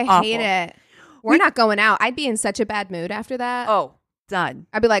 Oh, I It's awful. hate it. We're not going out. I'd be in such a bad mood after that. Oh, done.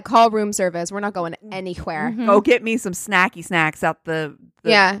 I'd be like, call room service. We're not going anywhere. Mhm. Go get me some snacky snacks out the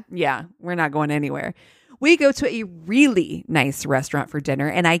Yeah. Yeah, we're not going anywhere. We go to a really nice restaurant for dinner,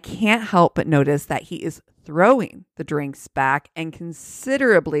 and I can't help but notice that he is throwing the drinks back and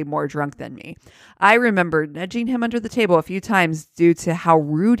considerably more drunk than me. I remember nudging him under the table a few times due to how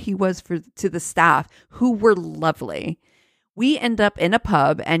rude he was to the staff, who were lovely. We end up in a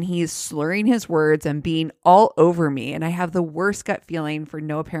pub, and he's slurring his words and being all over me, and I have the worst gut feeling for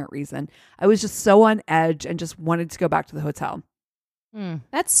no apparent reason. I was just so on edge and just wanted to go back to the hotel.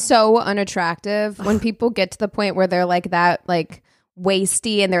 That's so unattractive when people get to the point where they're like that, like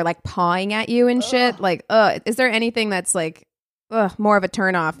wasty and they're like pawing at you and shit. Like, is there anything that's like, more of a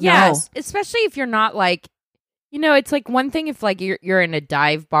turnoff? Yes, especially if you're not like, you know, it's like one thing if like you're in a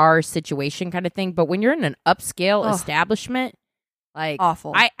dive bar situation kind of thing, but when you're in an upscale establishment, like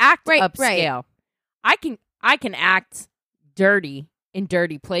Awful. I act Right, upscale. I can act dirty in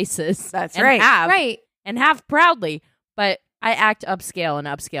dirty places. That's and right. Right. And have proudly, but I act upscale in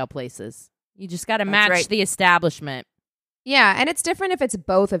upscale places. You just got to That's match right. the establishment. Yeah, and it's different if it's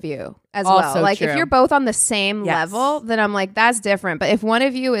both of you as Also well. Like true. if you're both on the same Yes. level, then I'm like, that's different. But if one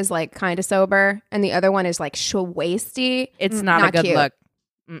of you is like kind of sober and the other one is like wasty, It's not a not good cute. look.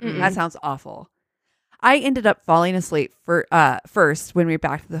 That sounds awful. I ended up falling asleep first when we were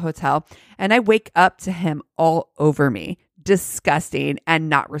back to the hotel, and I wake up to him all over me, disgusting and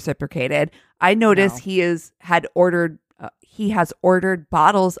not reciprocated. I noticed No. he has ordered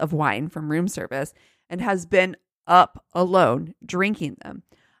bottles of wine from room service and has been up alone drinking them.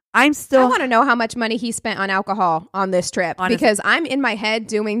 I'm I still want to know how much money he spent on alcohol on this trip because I'm in my head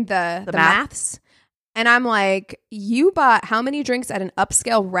doing the The maths. And I'm like, you bought how many drinks at an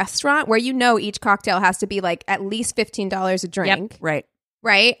upscale restaurant where you know each cocktail has to be like at least $15 a drink, right.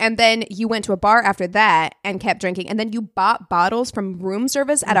 right? And then you went to a bar after that and kept drinking. And then you bought bottles from room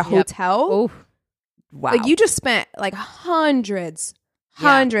service at a hotel. Oh, Wow. Like you just spent like hundreds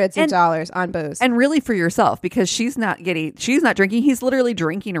of dollars on booze. And really for yourself, because she's not drinking. He's literally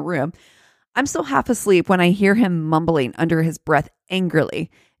drinking a room. I'm still half asleep when I hear him mumbling under his breath angrily,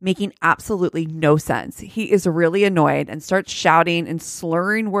 making absolutely no sense. He is really annoyed and starts shouting and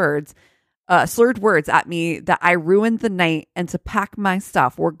slurred words at me that I ruined the night and to pack my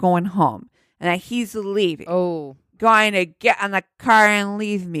stuff. We're going home. And that he's leaving. Oh. Going to get on the car and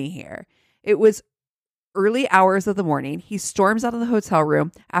leave me here. It was early hours of the morning. He storms out of the hotel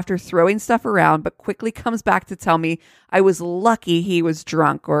room after throwing stuff around, but quickly comes back to tell me I was lucky he was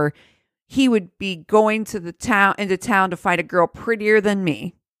drunk, or he would be going to into town to find a girl prettier than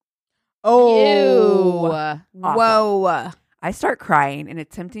me. Oh, Ew. whoa. I start crying and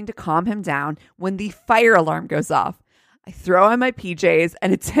attempting to calm him down when the fire alarm goes off. I throw on my PJs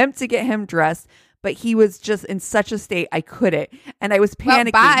and attempt to get him dressed, but he was just in such a state I couldn't. And I was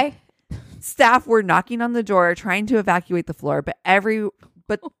panicking. Well, bye. Staff were knocking on the door trying to evacuate the floor, by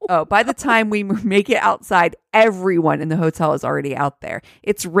the time we make it outside, everyone in the hotel is already out there.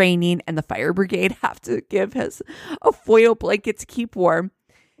 It's raining and the fire brigade have to give us a foil blanket to keep warm.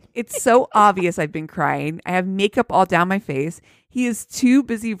 It's so obvious I've been crying. I have makeup all down my face. He is too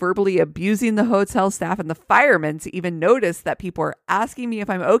busy verbally abusing the hotel staff and the firemen to even notice that people are asking me if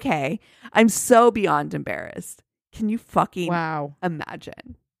I'm okay. I'm so beyond embarrassed. Can you fucking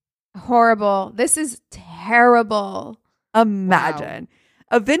imagine? Horrible. This is terrible. Imagine.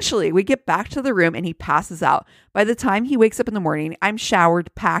 Wow. Eventually, we get back to the room and he passes out. By the time he wakes up in the morning, I'm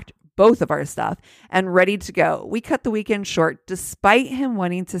showered, packed both of our stuff, and ready to go. We cut the weekend short despite him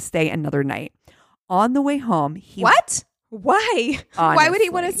wanting to stay another night. On the way home, he... What? Why? Honestly. Why would he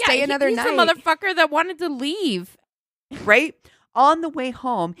want to stay another he's night? He's the motherfucker that wanted to leave. Right? On the way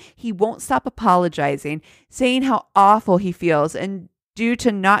home, he won't stop apologizing, saying how awful he feels, and due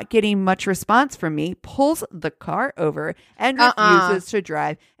to not getting much response from me, pulls the car over and refuses to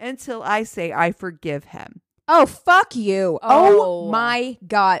drive until I say I forgive him. Oh, fuck you. Oh my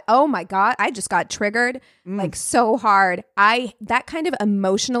God. Oh my God. I just got triggered like so hard. That kind of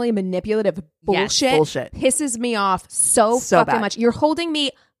emotionally manipulative bullshit pisses me off so fucking bad. Much. You're holding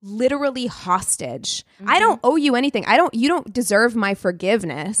me literally hostage. I don't owe you anything. You don't deserve my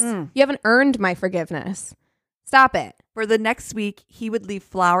forgiveness. You haven't earned my forgiveness. Stop it. For the next week, he would leave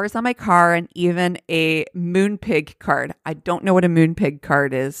flowers on my car and even a Moonpig card. I don't know what a Moonpig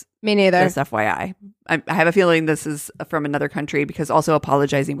card is. Me neither. Just FYI. I have a feeling this is from another country because also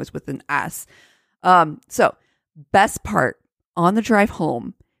apologizing was with an S. So, best part, on the drive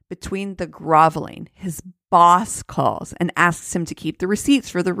home, between the groveling, his boss calls and asks him to keep the receipts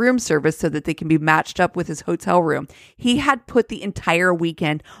for the room service so that they can be matched up with his hotel room. He had put the entire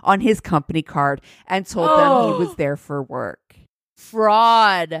weekend on his company card and told them he was there for work.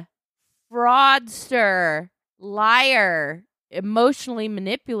 Fraudster, liar, emotionally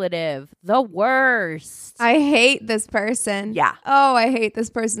manipulative, the worst. I hate this person. Yeah. Oh, I hate this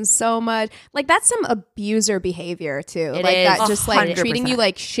person so much. Like, that's some abuser behavior too. It like is. that, just like 100%. treating you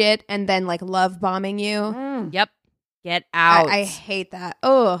like shit and then like love bombing you. Yep. Get out. I hate that.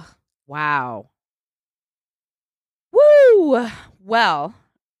 Oh, wow. Woo. Well,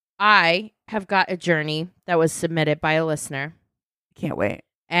 I have got a journey that was submitted by a listener. Can't wait.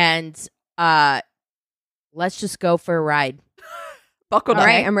 And let's just go for a ride. Buckled up. all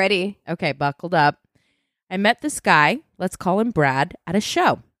right. I'm ready. Okay, buckled up. I met this guy, let's call him Brad, at a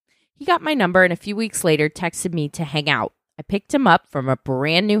show. He got my number and a few weeks later texted me to hang out. I picked him up from a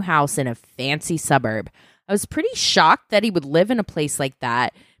brand new house in a fancy suburb. I was pretty shocked that he would live in a place like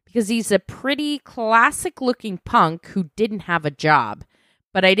that because he's a pretty classic looking punk who didn't have a job,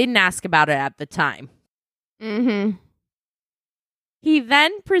 but I didn't ask about it at the time. He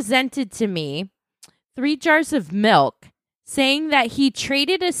then presented to me 3 jars of milk, saying that he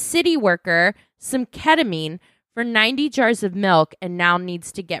traded a city worker some ketamine for 90 jars of milk and now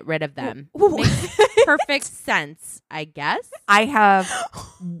needs to get rid of them. Makes perfect sense, I guess. I have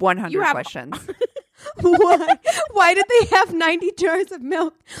 100 questions. Why did they have 90 jars of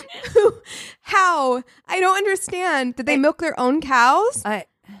milk? How? I don't understand. Did they milk their own cows?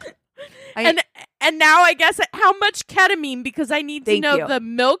 And now I guess how much ketamine, because I need to know the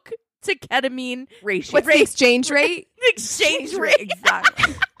milk to ketamine ratio. What's the exchange rate? Exchange rate.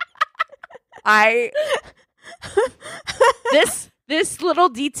 Exactly. This little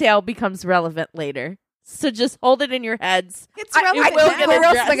detail becomes relevant later. So just hold it in your heads. It's relevant. Where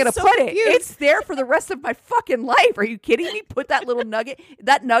else am I going to So put it? confused. It's there for the rest of my fucking life. Are you kidding me? Put that little nugget.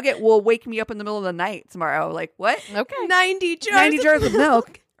 That nugget will wake me up in the middle of the night tomorrow. Like, what? Okay. 90 jars. 90 jars of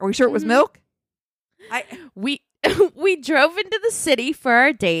milk. Are we sure it was milk? We drove into the city for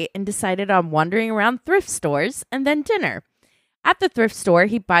our date and decided on wandering around thrift stores and then dinner. At the thrift store,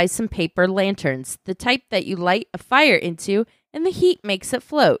 he buys some paper lanterns, the type that you light a fire into and the heat makes it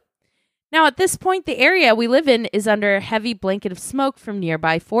float. Now, at this point, the area we live in is under a heavy blanket of smoke from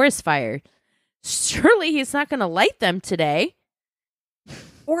nearby forest fire. Surely he's not going to light them today.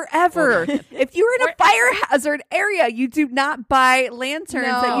 Or ever. If you're in a fire hazard area, you do not buy lanterns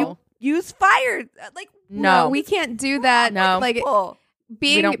that you use fire. Like, no, we can't do that. No. Like,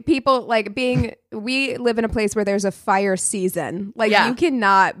 we live in a place where there's a fire season. Like, you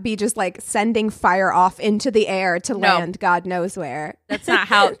cannot be just like sending fire off into the air to land God knows where. That's not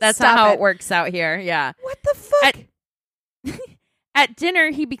how it works out here. Yeah. What the fuck? At dinner,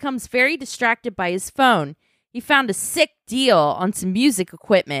 he becomes very distracted by his phone. He found a sick deal on some music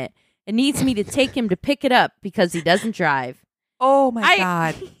equipment and needs me to take him to pick it up because he doesn't drive. Oh my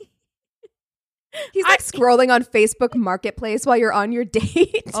God. He's like scrolling on Facebook Marketplace while you're on your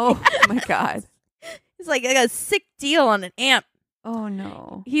date. Oh my God. He's like, I got a sick deal on an amp. Oh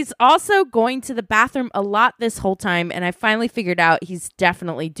no. He's also going to the bathroom a lot this whole time, and I finally figured out he's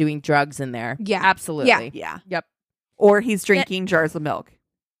definitely doing drugs in there. Yeah. Absolutely. Yeah. Yep. Or he's drinking jars of milk.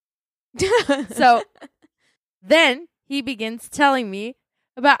 So then he begins telling me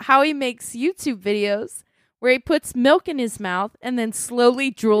about how he makes YouTube videos where he puts milk in his mouth and then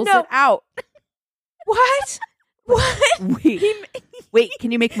slowly drools it out. What? Wait,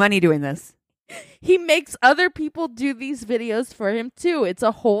 can you make money doing this? He makes other people do these videos for him too. It's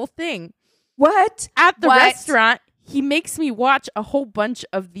a whole thing. What? At the restaurant, he makes me watch a whole bunch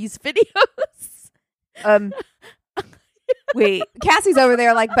of these videos. Wait. Cassie's over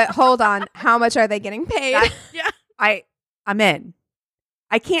there like, but hold on. How much are they getting paid? I'm in.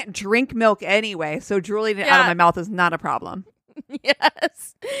 I can't drink milk anyway, so drooling it out of my mouth is not a problem.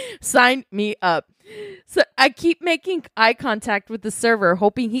 Yes. Sign me up. So I keep making eye contact with the server,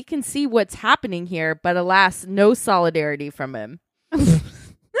 hoping he can see what's happening here, but alas, no solidarity from him.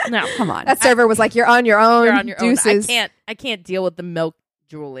 No, come on. That server was like, you're on your own. You're on your Deuces. own. I can't deal with the milk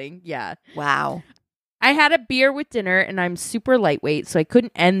drooling. Yeah. Wow. I had a beer with dinner and I'm super lightweight, so I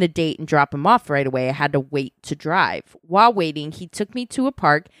couldn't end the date and drop him off right away. I had to wait to drive. While waiting, he took me to a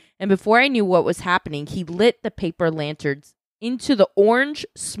park, and before I knew what was happening, he lit the paper lanterns into the orange,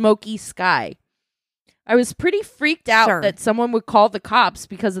 smoky sky. I was pretty freaked out that someone would call the cops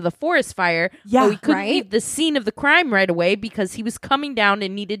because of the forest fire, but we couldn't leave the scene of the crime right away because he was coming down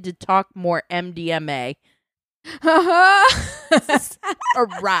and needed to talk more MDMA. Or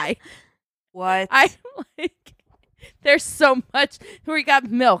rye. What? I'm like, there's so much. We got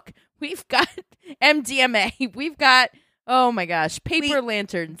milk. We've got MDMA. We've got, oh my gosh, paper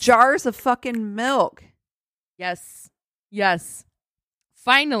lanterns. Jars of fucking milk. Yes.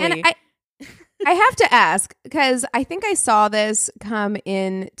 Finally. And I have to ask, because I think I saw this come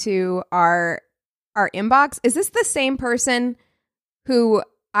into our inbox. Is this the same person who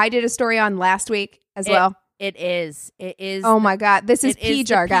I did a story on last week as well? It is. Oh my God. This is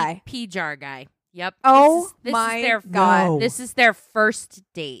P-Jar guy. P-Jar guy. Yep. Oh this my is their, God. This is their first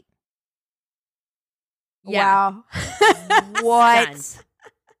date. Yeah. Wow. What? Yes.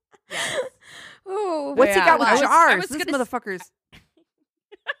 Ooh, What's he got with jars? I was This gonna motherfucker's.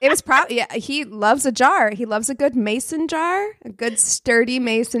 It was probably, he loves a jar. He loves a good mason jar, a good sturdy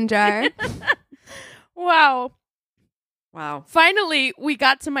mason jar. Wow. Finally, we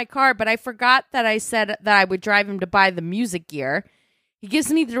got to my car, but I forgot that I said that I would drive him to buy the music gear. He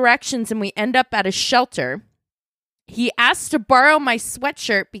gives me the directions and we end up at a shelter. He asks to borrow my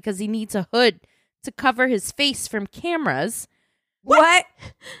sweatshirt because he needs a hood to cover his face from cameras. What?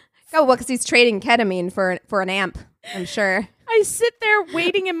 Oh, well, because he's trading ketamine for an amp, I'm sure. I sit there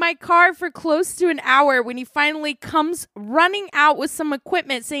waiting in my car for close to an hour when he finally comes running out with some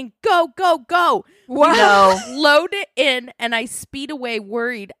equipment saying, go, go, go. What? No. Load it in, and I speed away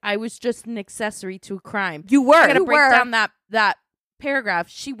worried I was just an accessory to a crime. You were. I gotta You break were. down that paragraph.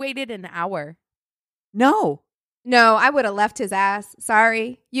 She waited an hour. No, I would have left his ass.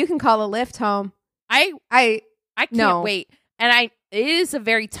 Sorry. You can call a Lyft home. I can't No. wait. And it is a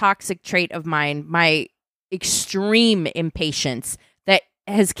very toxic trait of mine, my extreme impatience that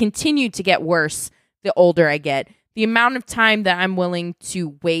has continued to get worse the older I get. The amount of time that I'm willing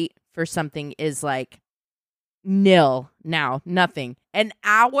to wait for something is like nil now. Nothing. An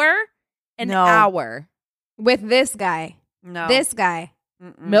hour? No. Hour. With this guy. no. This guy.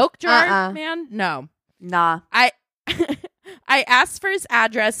 Mm-mm. Milk jar, Uh-uh. man? No. Nah. I asked for his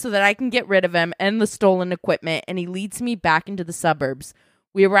address so that I can get rid of him and the stolen equipment, and he leads me back into the suburbs.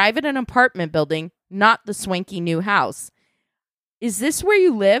 We arrive at an apartment building, not the swanky new house. Is this where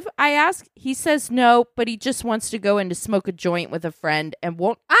you live? I ask. He says no, but he just wants to go in to smoke a joint with a friend, and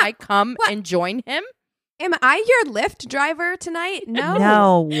won't I come and join him? Am I your Lyft driver tonight? No.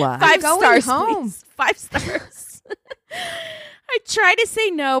 No. 5 going stars, home. please. 5 stars. I try to say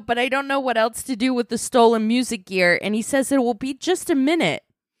no, but I don't know what else to do with the stolen music gear, and he says it will be just a minute.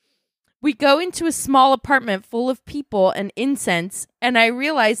 We go into a small apartment full of people and incense, and I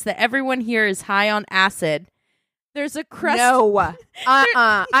realize that everyone here is high on acid. There's a crust. No.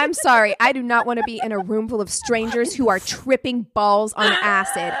 I'm sorry. I do not want to be in a room full of strangers who are tripping balls on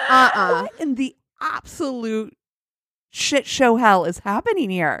acid. What in the absolute shit show hell is happening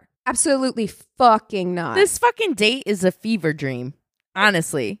here? Absolutely fucking not. This fucking date is a fever dream.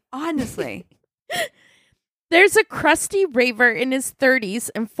 Honestly. There's a crusty raver in his 30s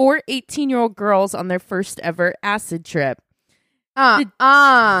and 4 18-year-old girls on their first ever acid trip.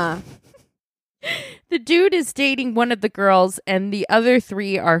 The dude is dating one of the girls, and the other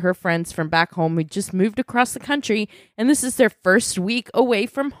 3 are her friends from back home who just moved across the country, and this is their first week away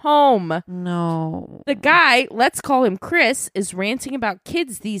from home. No. The guy, let's call him Chris, is ranting about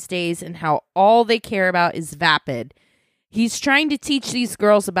kids these days and how all they care about is vapid. He's trying to teach these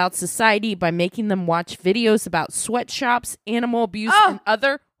girls about society by making them watch videos about sweatshops, animal abuse, and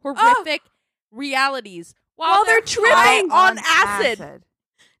other horrific realities while they're tripping on acid.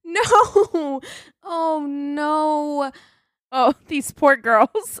 No. Oh, no. Oh, these poor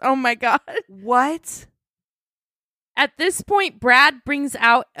girls. Oh, my God. What? At this point, Brad brings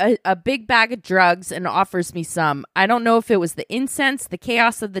out a big bag of drugs and offers me some. I don't know if it was the incense, the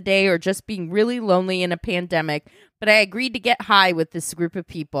chaos of the day, or just being really lonely in a pandemic, but I agreed to get high with this group of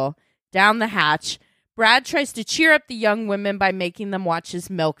people. Down the hatch, Brad tries to cheer up the young women by making them watch his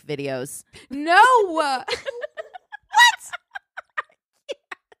milk videos. No. What?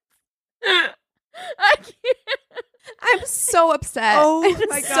 I can't. I'm so upset. Oh I'm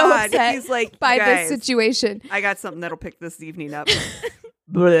my so God. upset He's like, by guys, this situation. I got something that'll pick this evening up. Just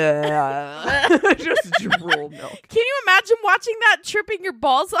drool milk. Can you imagine watching that tripping your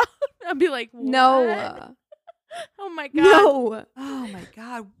balls off? I'd be like, what? No. Oh my God. No. Oh my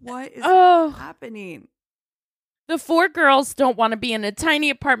God. What is Oh. happening? The 4 girls don't want to be in a tiny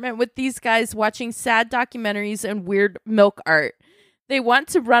apartment with these guys watching sad documentaries and weird milk art. They want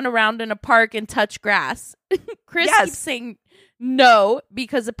to run around in a park and touch grass. Chris keeps saying no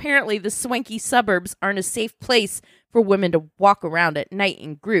because apparently the swanky suburbs aren't a safe place for women to walk around at night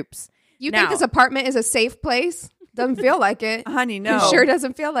in groups. You think this apartment is a safe place? Doesn't feel like it. Honey, no. It sure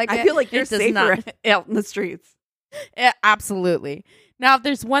doesn't feel like it. I feel like you're It does safer not. out in the streets. Yeah, absolutely. Now, if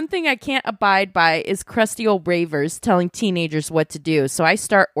there's one thing I can't abide by is crusty old ravers telling teenagers what to do. So I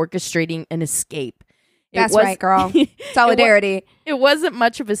start orchestrating an escape. That's right, girl. Solidarity. It wasn't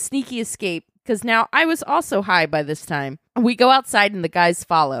much of a sneaky escape because now I was also high by this time. We go outside and the guys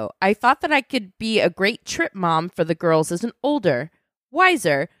follow. I thought that I could be a great trip mom for the girls as an older,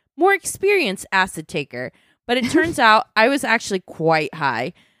 wiser, more experienced acid taker. But it turns out I was actually quite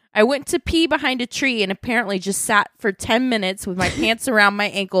high. I went to pee behind a tree and apparently just sat for 10 minutes with my pants around my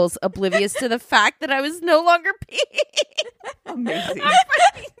ankles, oblivious to the fact that I was no longer peeing. Amazing. I'm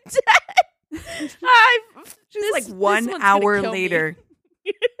fucking dead. Just like 1 hour later.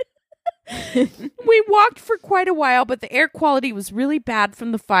 We walked for quite a while, but the air quality was really bad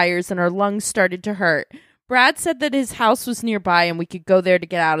from the fires and our lungs started to hurt. Brad said that his house was nearby and we could go there to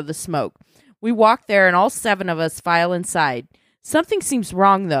get out of the smoke. We walk there and all 7 of us file inside. Something seems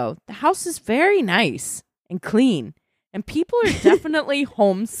wrong, though. The house is very nice and clean, and people are definitely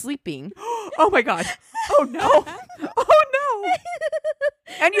home sleeping. Oh, my God. Oh, no. Oh, no.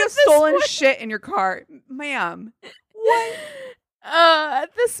 And you have stolen shit in your car. Ma'am. What?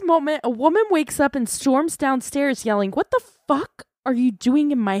 At this moment, a woman wakes up and storms downstairs yelling, "What the fuck are you doing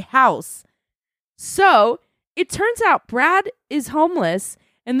in my house?" So, it turns out Brad is homeless,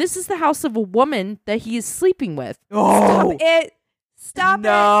 and this is the house of a woman that he is sleeping with. Oh. Stop it. Stop it.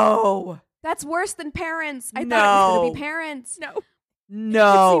 No. That's worse than parents. I thought it was No. going to be parents. No.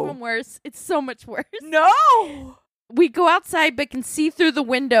 No. It's even worse. It's so much worse. No. We go outside but can see through the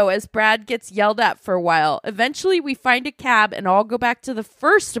window as Brad gets yelled at for a while. Eventually, we find a cab and all go back to the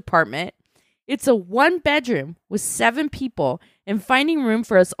first apartment. It's a 1-bedroom with 7 people, and finding room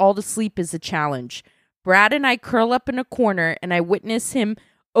for us all to sleep is a challenge. Brad and I curl up in a corner, and I witness him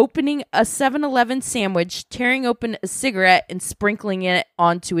opening a 7-Eleven sandwich, tearing open a cigarette, and sprinkling it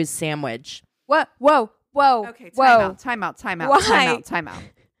onto his sandwich. What? Whoa. Whoa. Okay, Whoa. time out. Why? Time out.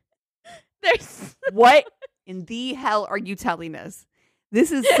 There's What in the hell are you telling us?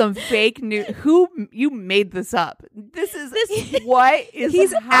 This is some fake news. Who you made this up? This what is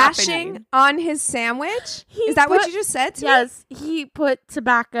He's happening? ashing on his sandwich? Is that what you just said to me? Yes, he put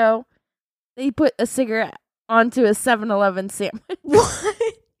tobacco. He put a cigarette onto a 7-Eleven sandwich. What?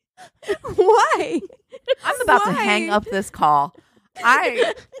 Why? I'm about to Why? hang up this call.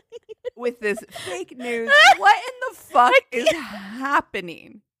 with this fake news. What in the fuck is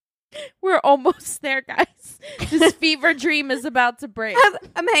happening? We're almost there, guys. This fever dream is about to break.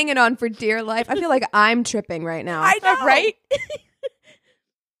 I'm hanging on for dear life. I feel like I'm tripping right now. I know. Right?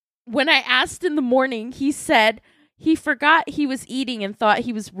 When I asked in the morning, he said he forgot he was eating and thought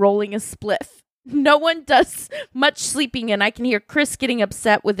he was rolling a spliff. No one does much sleeping, and I can hear Chris getting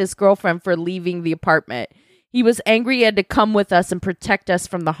upset with his girlfriend for leaving the apartment. He was angry he had to come with us and protect us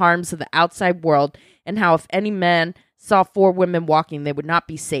from the harms of the outside world, and how if any man saw 4 women walking, they would not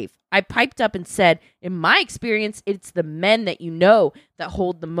be safe. I piped up and said, in my experience, it's the men that you know that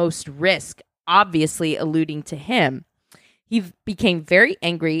hold the most risk, obviously alluding to him. He became very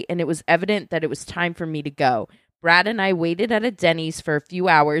angry, and it was evident that it was time for me to go. Brad and I waited at a Denny's for a few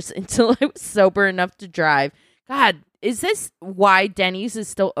hours until I was sober enough to drive. God, is this why Denny's is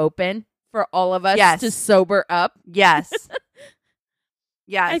still open for all of us to sober up? Yes.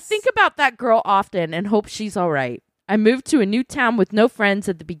 Yes. I think about that girl often and hope she's all right. I moved to a new town with no friends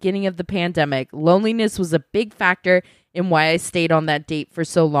at the beginning of the pandemic. Loneliness was a big factor in why I stayed on that date for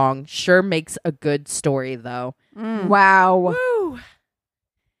so long. Sure makes a good story, though. Wow. Woo.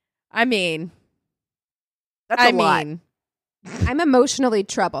 I mean, that's a lot. I'm emotionally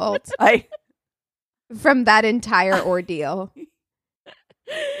troubled from that entire ordeal.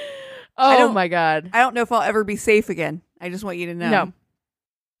 My God. I don't know if I'll ever be safe again. I just want you to know. No.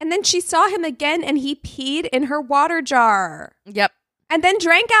 And then she saw him again and he peed in her water jar. Yep. And then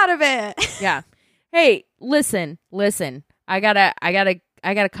drank out of it. Yeah. Hey, listen. I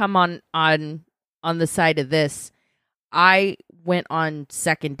gotta come on the side of this. I went on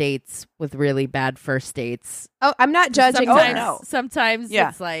second dates with really bad first dates. Oh, I'm not judging her. Sometimes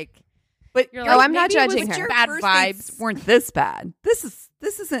it's like, but you're like, like, I'm not judging her. Your bad first vibes dates weren't this bad. This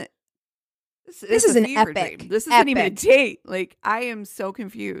isn't. This is an fever epic. Dream. This isn't even a date. Like, I am so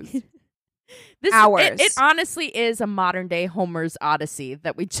confused. It honestly is a modern day Homer's Odyssey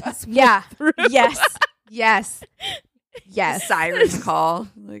that we just went through. Yes. Siren call.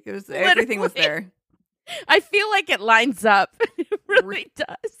 Like, it was everything was there. I feel like it lines up. It really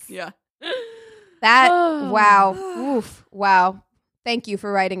does. Yeah. Wow. Oof. Wow. Thank you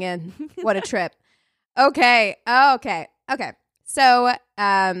for writing in. What a trip. Okay. So,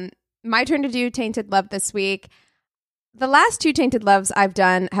 my turn to do Tainted Love this week. The last 2 Tainted Loves I've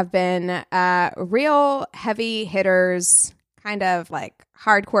done have been real heavy hitters, kind of like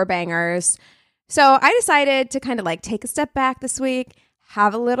hardcore bangers. So I decided to kind of like take a step back this week,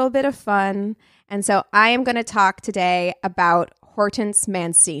 have a little bit of fun. And so I am going to talk today about Hortense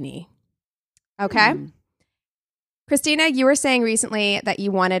Mancini. Okay? Christina, you were saying recently that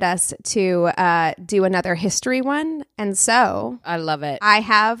you wanted us to do another history one. And so I love it. I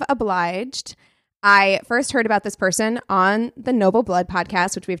have obliged. I first heard about this person on the Noble Blood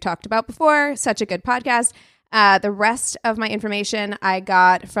podcast, which we've talked about before. Such a good podcast. The rest of my information I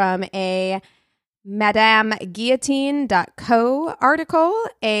got from a MadameGuillotine.co article,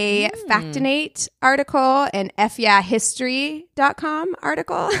 a Factinate article, an FYaHistory.com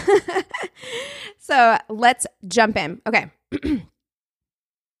article. So let's jump in. Okay.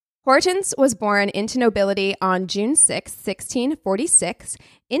 Hortense was born into nobility on June 6, 1646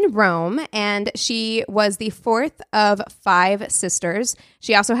 in Rome, and she was the 4th of 5 sisters.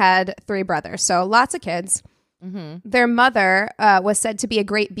 She also had 3 brothers, so lots of kids. Mm-hmm. Their mother was said to be a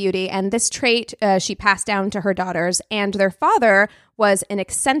great beauty, and this trait she passed down to her daughters. And their father was an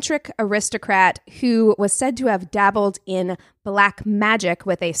eccentric aristocrat who was said to have dabbled in black magic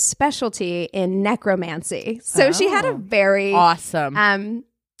with a specialty in necromancy. So she had a very awesome,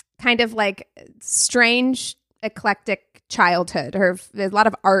 kind of like strange, eclectic childhood. There's a lot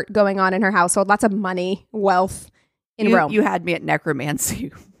of art going on in her household, lots of money, wealth in Rome. You had me at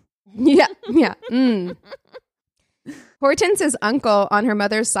necromancy. Yeah. Hortense's uncle on her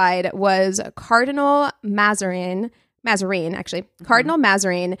mother's side was Cardinal Mazarin, Cardinal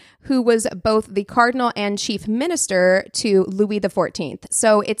Mazarin, who was both the cardinal and chief minister to Louis XIV.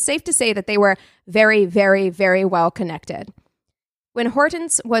 So it's safe to say that they were very, very, very well connected. When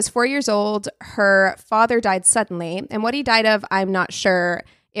Hortense was 4 years old, her father died suddenly, and what he died of, I'm not sure.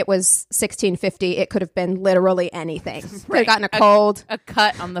 It was 1650. It could have been literally anything. Could have gotten a cold. A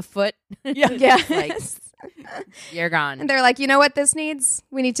cut on the foot. Yeah. Like, you're gone. And they're like, you know what this needs?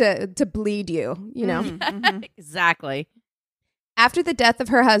 We need to bleed you, you know? Exactly. After the death of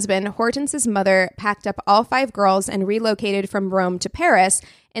her husband, Hortense's mother packed up all 5 girls and relocated from Rome to Paris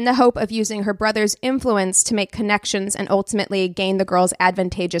in the hope of using her brother's influence to make connections and ultimately gain the girls'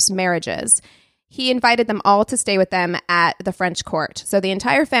 advantageous marriages. He invited them all to stay with them at the French court. So the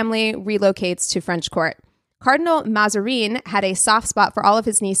entire family relocates to French court. Cardinal Mazarin had a soft spot for all of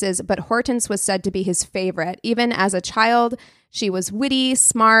his nieces, but Hortense was said to be his favorite. Even as a child, she was witty,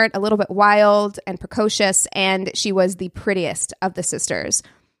 smart, a little bit wild, and precocious, and she was the prettiest of the sisters.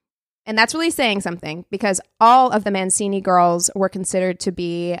 And that's really saying something, because all of the Mancini girls were considered to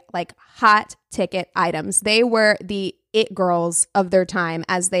be like hot ticket items. They were the it girls of their time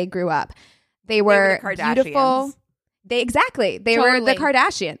as they grew up. They were beautiful. They totally were the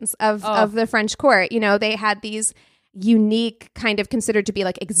Kardashians of the French court. You know, they had these unique kind of considered to be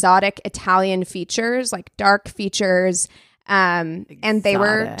like exotic Italian features, like dark features. And they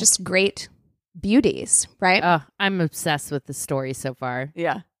were just great beauties, right? Oh, I'm obsessed with the story so far.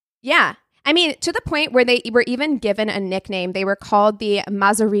 Yeah. Yeah. I mean, to the point where they were even given a nickname. They were called the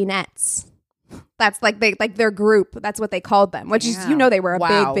Mazarinettes. That's like their group. That's what they called them, which is, you know, they were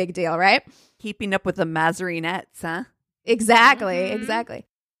a big deal, right? Keeping up with the Mazarinettes, huh? Exactly.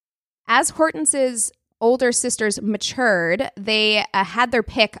 As Hortense's older sisters matured, they had their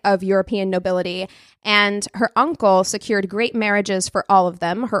pick of European nobility, and her uncle secured great marriages for all of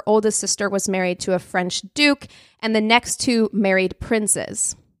them. Her oldest sister was married to a French duke, and the next two married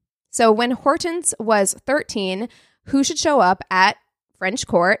princes. So when Hortense was 13, who should show up at French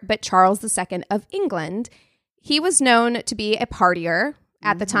court but Charles II of England? He was known to be a partier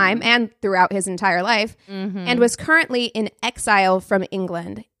at the time and throughout his entire life, and was currently in exile from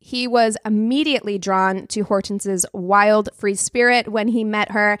England. He was immediately drawn to Hortense's wild, free spirit when he met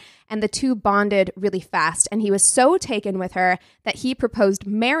her, and the two bonded really fast. And he was so taken with her that he proposed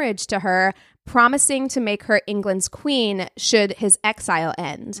marriage to her, promising to make her England's queen should his exile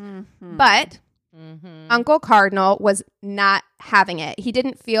end. But Uncle Cardinal was not having it. He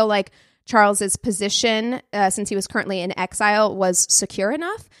didn't feel like Charles's position, since he was currently in exile, was secure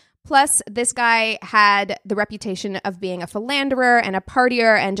enough. Plus, this guy had the reputation of being a philanderer and a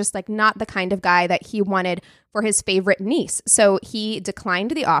partier, and just like not the kind of guy that he wanted for his favorite niece. So he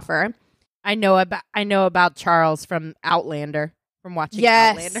declined the offer. I know about Charles from Outlander, from watching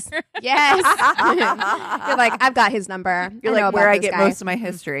Outlander. Yes. You're like, I've got his number. You're like where I get most of my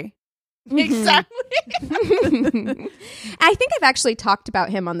history. Exactly. I think I've actually talked about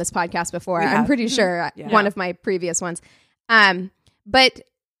him on this podcast before. I'm pretty sure one of my previous ones. But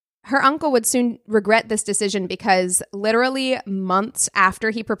her uncle would soon regret this decision, because literally months after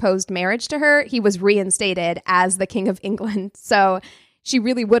he proposed marriage to her, he was reinstated as the King of England. So she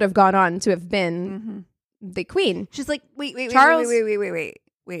really would have gone on to have been the queen. She's like, wait, Charles,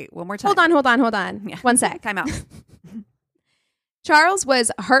 wait, one more time. Hold on. Yeah. 1 sec. Time out. Charles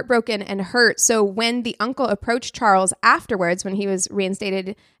was heartbroken and hurt, so when the uncle approached Charles afterwards, when he was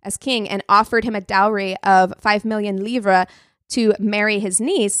reinstated as king, and offered him a dowry of 5 million livres to marry his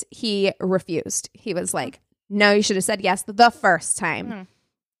niece, he refused. He was like, no, you should have said yes the first time.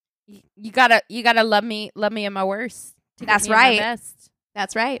 You gotta love me in my worst. That's right.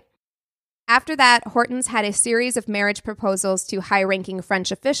 That's right. After that, Hortense had a series of marriage proposals to high-ranking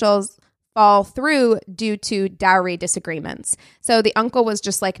French officials fall through due to dowry disagreements. So the uncle was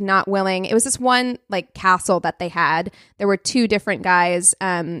just like not willing. It was this one like castle that they had. There were two different guys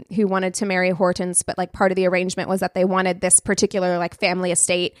who wanted to marry Hortense, but like part of the arrangement was that they wanted this particular like family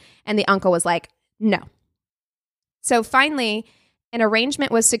estate, and the uncle was like, no. So finally, an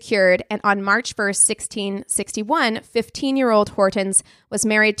arrangement was secured, and on March 1st, 1661, 15-year-old Hortense was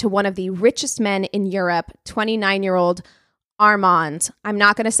married to one of the richest men in Europe, 29-year-old Armand. I'm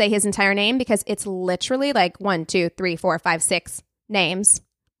not going to say his entire name because it's literally like 1, 2, 3, 4, 5, 6 names.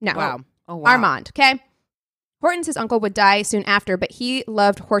 No. Wow. Oh, wow. Armand, okay? Hortense's uncle would die soon after, but he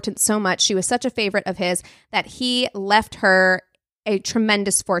loved Hortense so much. She was such a favorite of his that he left her a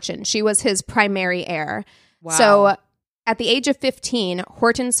tremendous fortune. She was his primary heir. Wow. So at the age of 15,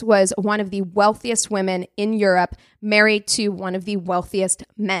 Hortense was one of the wealthiest women in Europe, married to one of the wealthiest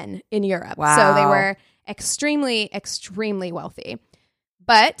men in Europe. Wow. So they were extremely, extremely wealthy.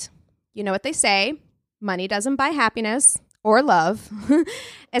 But you know what they say, money doesn't buy happiness or love,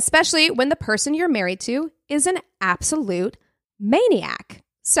 especially when the person you're married to is an absolute maniac.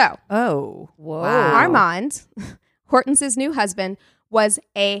 So, Armand, Hortense's new husband, was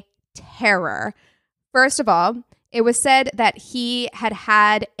a terror. First of all, it was said that he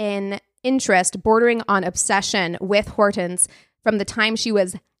had an interest bordering on obsession with Hortense from the time she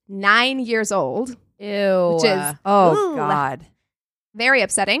was 9 years old. Ew. Which is God, very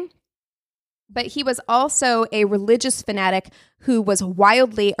upsetting. But he was also a religious fanatic who was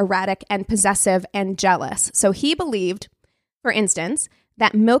wildly erratic and possessive and jealous. So he believed, for instance,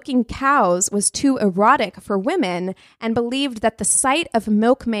 that milking cows was too erotic for women, and believed that the sight of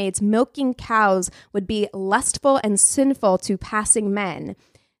milkmaids milking cows would be lustful and sinful to passing men.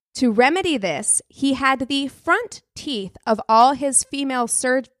 To remedy this, he had the front teeth of all his female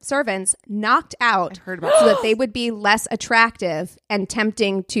servants knocked out so that they would be less attractive and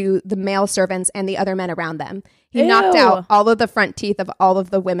tempting to the male servants and the other men around them. He knocked out all of the front teeth of all of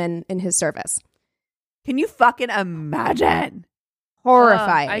the women in his service. Can you fucking imagine?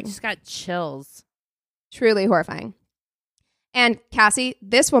 Horrifying. I just got chills. Truly horrifying. And Cassie,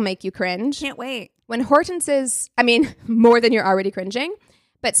 this will make you cringe. Can't wait. When Hortense's, I mean, more than you're already cringing,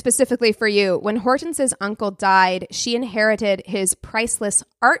 but specifically for you, when Hortense's uncle died, she inherited his priceless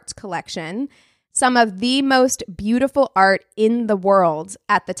art collection, some of the most beautiful art in the world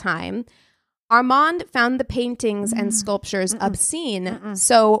at the time. Armand found the paintings and sculptures obscene.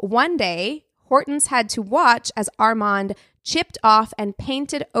 So one day, Hortense had to watch as Armand chipped off and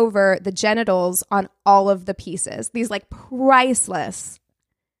painted over the genitals on all of the pieces. These like priceless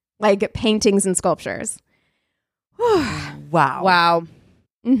like paintings and sculptures. Wow.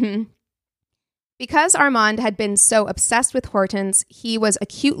 Mm-hmm. Because Armand had been so obsessed with Hortense, he was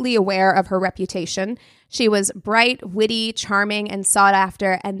acutely aware of her reputation. She was bright, witty, charming, and sought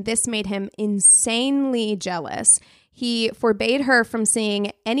after, and this made him insanely jealous. He forbade her from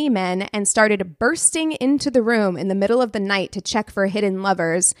seeing any men and started bursting into the room in the middle of the night to check for hidden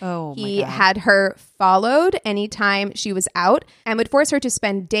lovers. He had her followed anytime she was out and would force her to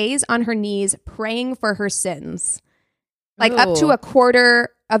spend days on her knees praying for her sins. Like up to a quarter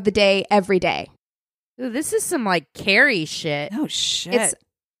of the day every day. Ooh, this is some like Carrie shit. Oh, shit. It's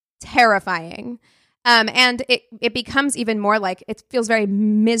terrifying. And it becomes even more like, it feels very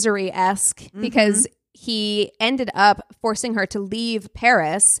Misery-esque because he ended up forcing her to leave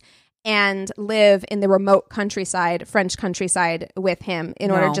Paris and live in the remote countryside, French countryside with him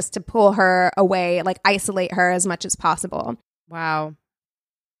in order just to pull her away, like isolate her as much as possible. Wow.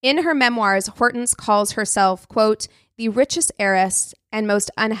 In her memoirs, Hortense calls herself, quote, the richest heiress and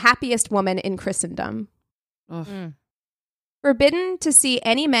most unhappiest woman in Christendom. Forbidden to see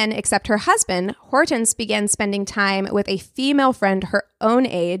any men except her husband, Hortense began spending time with a female friend her own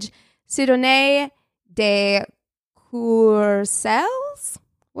age, Sidonie de Courcelles?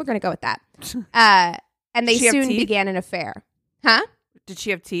 We're going to go with that. And they soon began an affair. Huh? Did she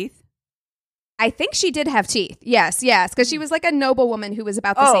have teeth? I think she did have teeth. Yes, because she was like a noble woman who was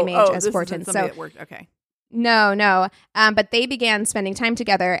about the same age as Hortense. So that worked. Okay. No. But they began spending time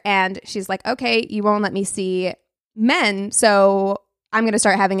together, and she's like, okay, you won't let me see men, so I'm going to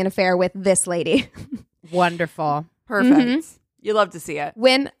start having an affair with this lady. Wonderful. Perfect. You love to see it.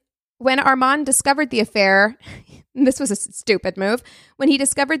 When Armand discovered the affair, this was a stupid move. When he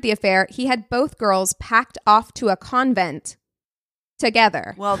discovered the affair, he had both girls packed off to a convent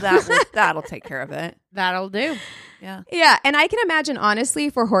together. Well, that'll take care of it. That'll do. Yeah, and I can imagine, honestly,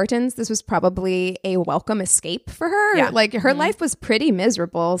 for Hortense, this was probably a welcome escape for her. Yeah. Like, her life was pretty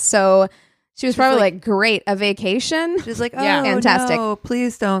miserable, so she was probably like, great, a vacation. She's like, oh, fantastic. No,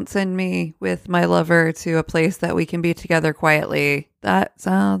 please don't send me with my lover to a place that we can be together quietly. That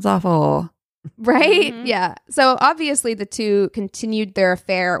sounds awful. Right? Yeah. So obviously the two continued their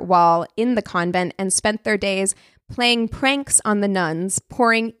affair while in the convent and spent their days playing pranks on the nuns,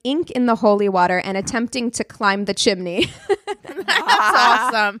 pouring ink in the holy water, and attempting to climb the chimney. That's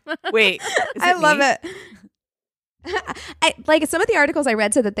awesome. Wait, I love it. Like some of the articles I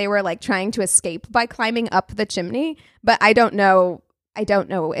read said that they were like trying to escape by climbing up the chimney, but I don't know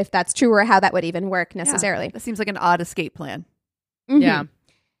if that's true or how that would even work necessarily. That seems like an odd escape plan. Mm-hmm. Yeah.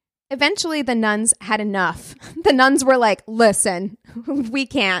 Eventually the nuns had enough. The nuns were like, listen, we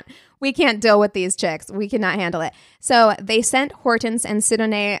can't deal with these chicks. We cannot handle it. So they sent Hortense and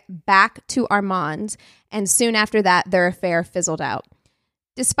Sidonie back to Armand, and soon after that, their affair fizzled out.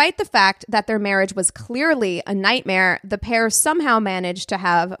 Despite the fact that their marriage was clearly a nightmare, the pair somehow managed to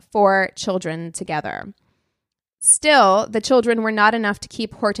have 4 children together. Still, the children were not enough to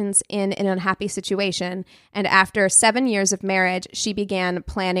keep Hortense in an unhappy situation, and after 7 years of marriage, she began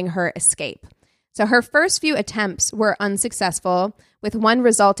planning her escape. So her first few attempts were unsuccessful, with one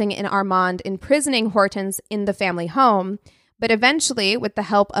resulting in Armand imprisoning Hortense in the family home, but eventually, with the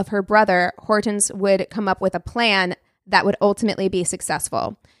help of her brother, Hortense would come up with a plan that would ultimately be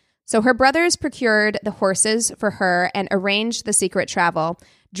successful. So her brothers procured the horses for her and arranged the secret travel.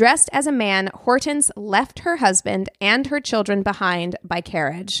 Dressed as a man, Hortense left her husband and her children behind by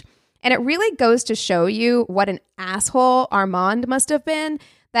carriage. And it really goes to show you what an asshole Armand must have been,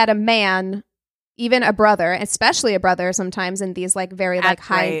 that a man, even a brother, especially a brother sometimes in these like very like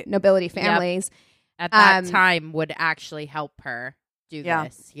high nobility families. Yep. At that time would actually help her do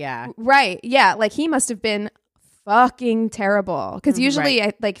this. Yeah. Right. Yeah. Like he must have been fucking terrible. Because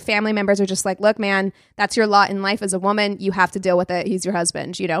usually like family members are just like, look, man, that's your lot in life as a woman. You have to deal with it. He's your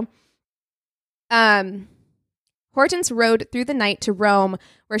husband, you know? Hortense rode through the night to Rome,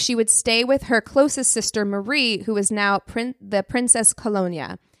 where she would stay with her closest sister, Marie, who is now the Princess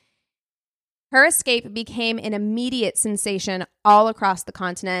Colonia. Her escape became an immediate sensation all across the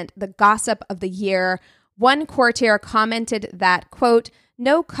continent, the gossip of the year. One courtier commented that, quote,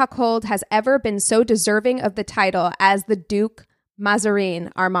 no cuckold has ever been so deserving of the title as the Duke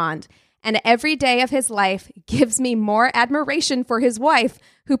Mazarin Armand, and every day of his life gives me more admiration for his wife,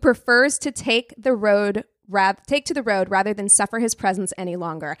 who prefers to take to the road rather than suffer his presence any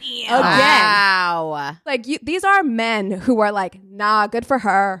longer. Yeah. Again, Wow. like these are men who are like, nah, good for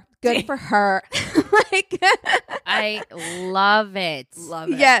her. Good for her. Like, I love it. Love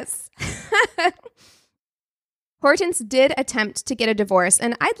it. yes. Hortense did attempt to get a divorce,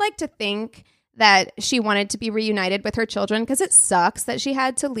 and I'd like to think that she wanted to be reunited with her children because it sucks that she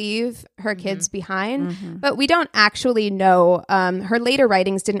had to leave her kids behind. But we don't actually know. Her later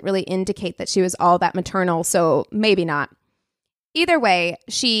writings didn't really indicate that she was all that maternal, so maybe not. Either way,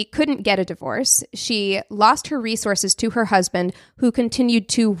 she couldn't get a divorce. She lost her resources to her husband, who continued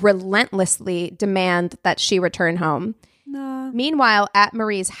to relentlessly demand that she return home. No. Meanwhile, at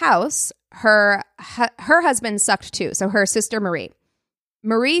Marie's house, her husband sucked too, so her sister Marie.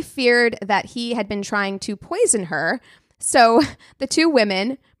 Marie feared that he had been trying to poison her, so the two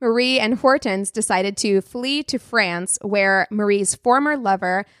women, Marie and Hortense, decided to flee to France, where Marie's former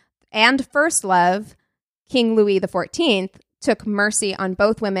lover and first love, King Louis XIV, took mercy on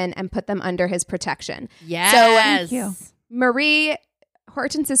both women and put them under his protection. Yes. Thank you. Marie,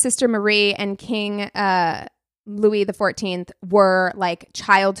 Hortense's sister Marie, and King Louis XIV were like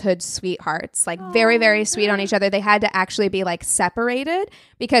childhood sweethearts, like very, very sweet on each other. They had to actually be like separated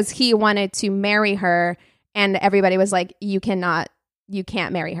because he wanted to marry her, and everybody was like, you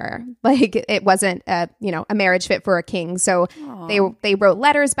can't marry her. Like it wasn't a marriage fit for a king. So they wrote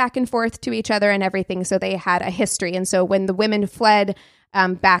letters back and forth to each other and everything. So they had a history. And so when the women fled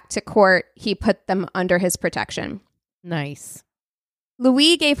back to court, he put them under his protection. Nice.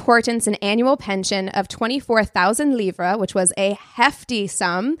 Louis gave Hortense an annual pension of 24,000 livres, which was a hefty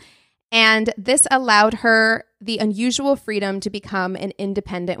sum, and this allowed her the unusual freedom to become an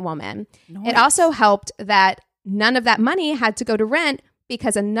independent woman. Nice. It also helped that none of that money had to go to rent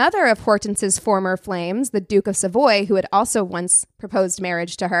because another of Hortense's former flames, the Duke of Savoy, who had also once proposed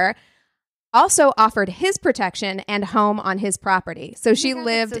marriage to her, also offered his protection and home on his property. So she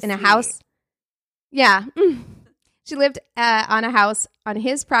lived in a house. Yeah. She lived on a house on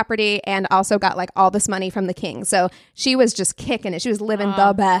his property and also got like all this money from the king. So she was just kicking it. She was living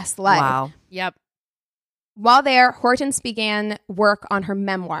the best life. Wow. Yep. While there, Hortense began work on her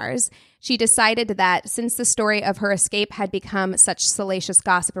memoirs. She decided that since the story of her escape had become such salacious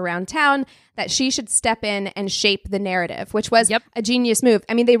gossip around town, that she should step in and shape the narrative, which was a genius move.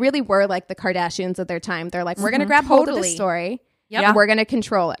 I mean, they really were like the Kardashians of their time. They're like, we're going to grab hold of this story. Yep. And we're going to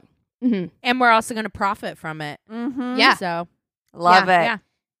control it. Mm-hmm. And we're also going to profit from it. Mm-hmm. Yeah. So Love it. yeah.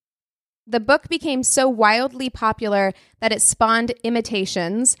 The book became so wildly popular that it spawned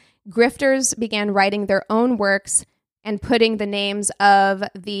imitations. Grifters began writing their own works and putting the names of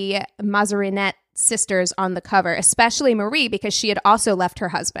the Mazarinette sisters on the cover, especially Marie, because she had also left her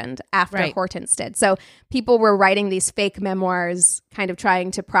husband after Hortense did. So people were writing these fake memoirs, kind of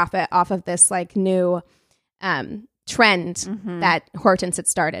trying to profit off of this like new trend that Hortense had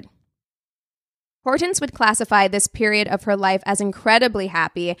started. Hortense would classify this period of her life as incredibly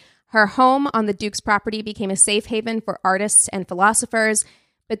happy. Her home on the Duke's property became a safe haven for artists and philosophers,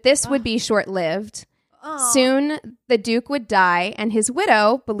 but this would be short-lived. Soon, the Duke would die, and his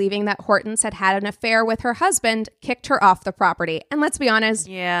widow, believing that Hortense had had an affair with her husband, kicked her off the property. And let's be honest,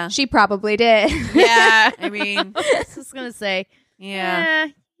 she probably did. Yeah. I mean, I was just going to say, Yeah.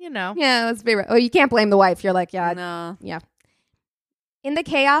 you know. Yeah, let's be real. Oh, you can't blame the wife. You're like, yeah, No. yeah. In the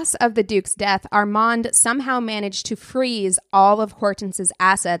chaos of the Duke's death, Armand somehow managed to freeze all of Hortense's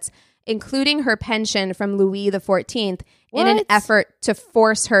assets, including her pension from Louis XIV, in an effort to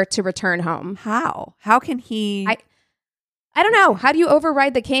force her to return home. How? How can he? I don't know. How do you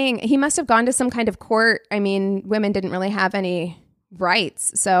override the king? He must have gone to some kind of court. I mean, women didn't really have any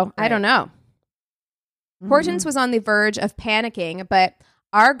rights, so I don't know. Hortense was on the verge of panicking, but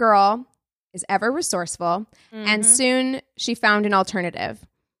our girl is ever resourceful, and soon she found an alternative.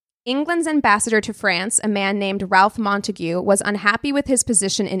 England's ambassador to France, a man named Ralph Montague, was unhappy with his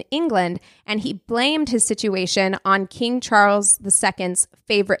position in England, and he blamed his situation on King Charles II's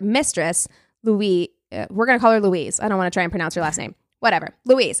favorite mistress, Louise. We're going to call her Louise. I don't want to try and pronounce her last name. Whatever.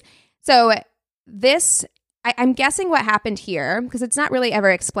 Louise. So this I'm guessing what happened here, because it's not really ever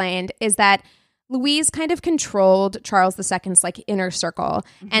explained, is that Louise kind of controlled Charles II's like inner circle,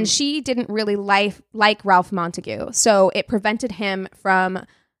 and she didn't really like Ralph Montague. So it prevented him from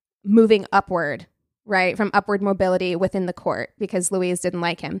moving upward, right? From upward mobility within the court because Louise didn't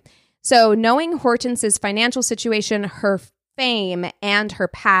like him. So knowing Hortense's financial situation, her fame, and her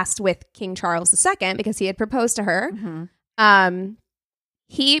past with King Charles II, because he had proposed to her,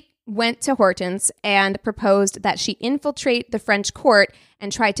 he went to Hortense and proposed that she infiltrate the French court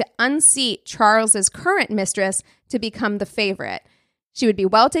and try to unseat Charles's current mistress to become the favorite. She would be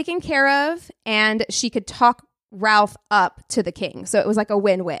well taken care of, and she could talk Ralph up to the king. So it was like a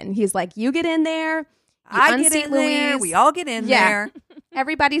win-win. He's like, you get in there, I get in there, we all get in there.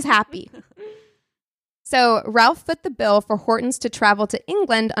 Everybody's happy. So Ralph foot the bill for Hortense to travel to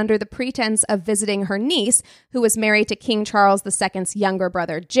England under the pretense of visiting her niece, who was married to King Charles II's younger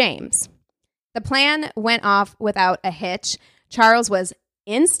brother, James. The plan went off without a hitch. Charles was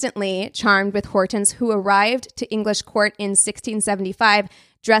instantly charmed with Hortense, who arrived to English court in 1675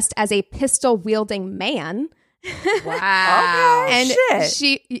 dressed as a pistol-wielding man. Wow. And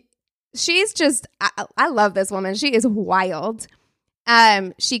shit. she's just, I love this woman. She is wild.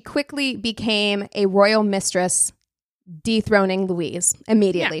 She quickly became a royal mistress, dethroning Louise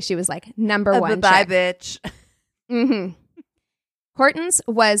immediately. Yeah. She was like number one. Bye, bitch. Mm-hmm. Hortense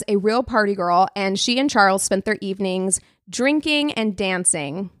was a real party girl, and she and Charles spent their evenings drinking and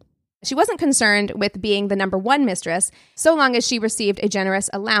dancing. She wasn't concerned with being the number one mistress, so long as she received a generous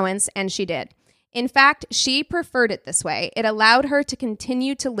allowance, and she did. In fact, she preferred it this way. It allowed her to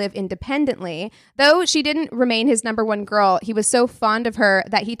continue to live independently. Though she didn't remain his number one girl, he was so fond of her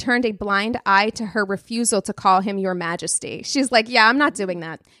that he turned a blind eye to her refusal to call him Your Majesty. She's like, yeah, I'm not doing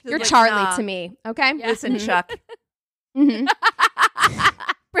that. You're like, Charlie to me, okay? Yeah. Listen, Chuck.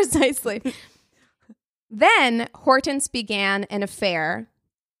 Precisely. Then Hortense began an affair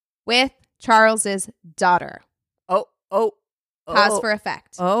with Charles's daughter. Pause for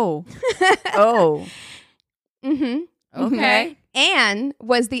effect. Oh. Okay. Anne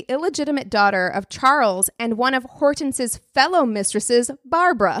was the illegitimate daughter of Charles and one of Hortense's fellow mistresses,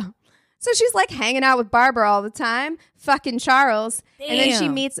 Barbara. So she's like hanging out with Barbara all the time, fucking Charles. Damn. And then she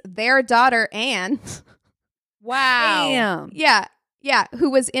meets their daughter, Anne. Wow. Damn. Yeah, who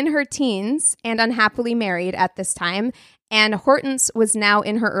was in her teens and unhappily married at this time. And Hortense was now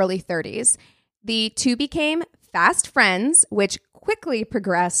in her early 30s. The two became fast friends, which quickly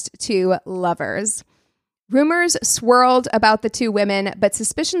progressed to lovers. Rumors swirled about the two women, but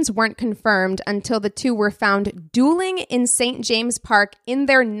suspicions weren't confirmed until the two were found dueling in St. James Park in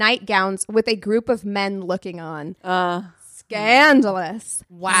their nightgowns with a group of men looking on. Scandalous.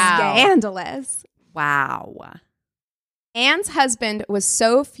 Wow. Scandalous. Wow. Anne's husband was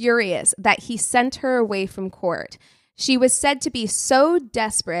so furious that he sent her away from court. She was said to be so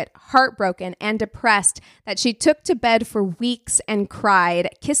desperate, heartbroken, and depressed that she took to bed for weeks and cried,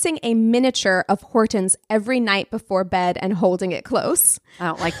 kissing a miniature of Hortense every night before bed and holding it close. I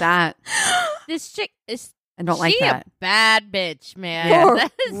don't like that. This chick is... I don't like that. She a bad bitch, man.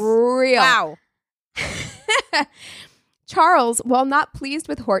 For real. Wow. Charles, while not pleased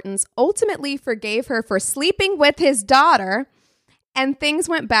with Hortense, ultimately forgave her for sleeping with his daughter, and things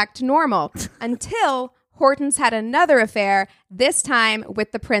went back to normal until Hortense had another affair, this time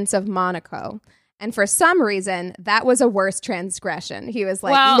with the Prince of Monaco. And for some reason, that was a worse transgression. He was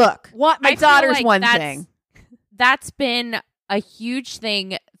like, well, look. What? My daughter's like one thing. That's been a huge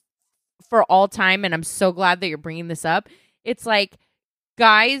thing for all time, and I'm so glad that you're bringing this up. It's like,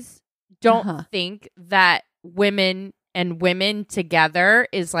 guys don't think that women and women together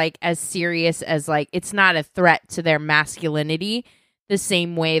is like as serious as like, it's not a threat to their masculinity. The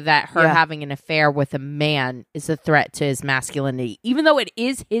same way that her having an affair with a man is a threat to his masculinity. Even though it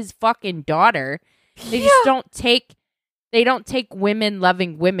is his fucking daughter, they just don't take women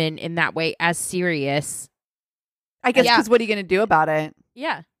loving women in that way as serious. I guess because what are you going to do about it?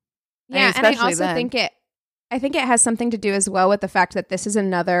 Yeah. Yeah, and I also think it has something to do as well with the fact that this is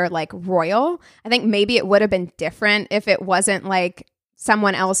another like royal. I think maybe it would have been different if it wasn't like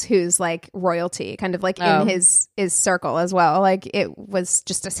someone else who's like royalty, kind of like in his circle as well. Like it was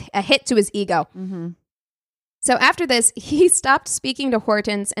just a hit to his ego. Mm-hmm. So after this, he stopped speaking to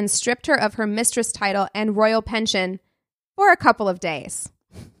Hortense and stripped her of her mistress title and royal pension for a couple of days.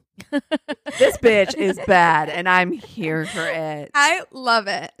 This bitch is bad, and I'm here for it. I love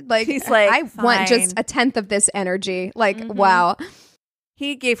it. Like he's like, I want just a tenth of this energy. Like, wow.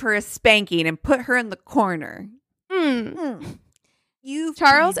 He gave her a spanking and put her in the corner.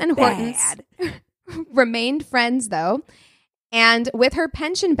 Charles and Hortense remained friends, though, And with her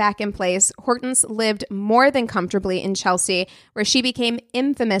pension back in place, Hortense lived more than comfortably in Chelsea, where she became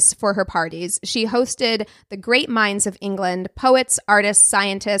infamous for her parties. She hosted the great minds of England, poets, artists,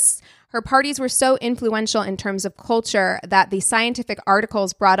 scientists. Her parties were so influential in terms of culture that the scientific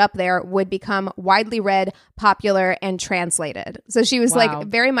articles brought up there would become widely read, popular, and translated. So she was like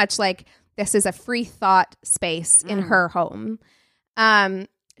very much like, this is a free thought space in her home.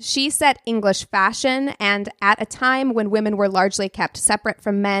 She set English fashion, and at a time when women were largely kept separate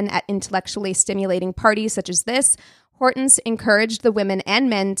from men at intellectually stimulating parties such as this, Hortense encouraged the women and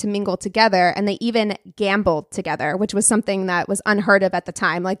men to mingle together, and they even gambled together, which was something that was unheard of at the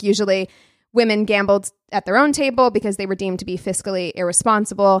time. Like usually women gambled at their own table because they were deemed to be fiscally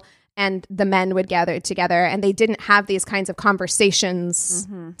irresponsible, and the men would gather together, and they didn't have these kinds of conversations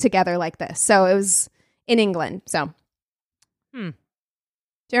together like this. So it was in England. So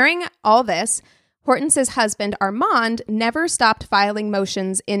during all this, Hortense's husband, Armand, never stopped filing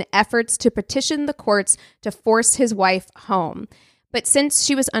motions in efforts to petition the courts to force his wife home. But since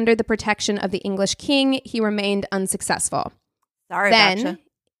she was under the protection of the English king, he remained unsuccessful. Sorry about you.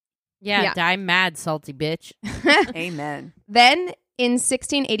 Yeah, die mad, salty bitch. Amen. Then, in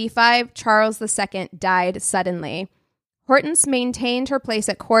 1685, Charles II died suddenly. Hortense maintained her place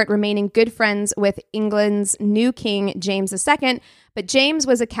at court, remaining good friends with England's new king, James II, but James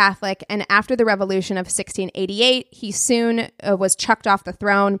was a Catholic, and after the Revolution of 1688, he soon was chucked off the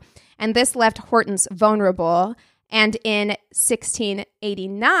throne, and this left Hortense vulnerable. And in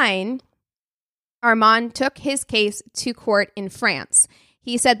 1689, Armand took his case to court in France.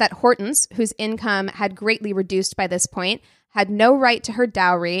 He said that Hortense, whose income had greatly reduced by this point, had no right to her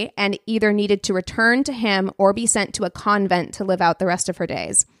dowry and either needed to return to him or be sent to a convent to live out the rest of her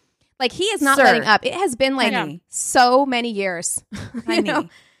days. Like, he is not letting up. It has been like so many years. You know?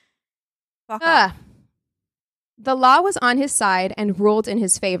 Fuck off. The law was on his side and ruled in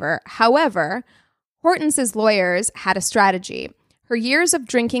his favor. However, Hortense's lawyers had a strategy. Her years of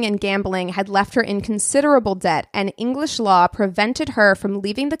drinking and gambling had left her in considerable debt, and English law prevented her from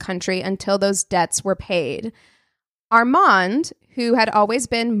leaving the country until those debts were paid. Armand, who had always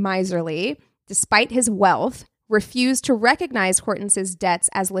been miserly, despite his wealth, refused to recognize Hortense's debts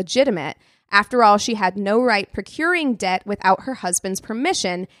as legitimate. After all, she had no right procuring debt without her husband's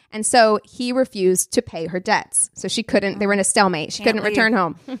permission, and so he refused to pay her debts. So she couldn't, they were in a stalemate. She couldn't return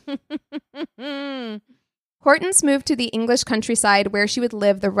home. Hortense moved to the English countryside where she would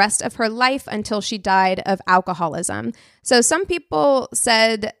live the rest of her life until she died of alcoholism. So some people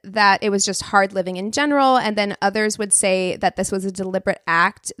said that it was just hard living in general, and then others would say that this was a deliberate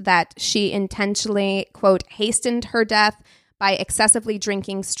act, that she intentionally, quote, hastened her death by excessively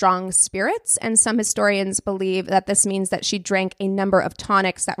drinking strong spirits. And some historians believe that this means that she drank a number of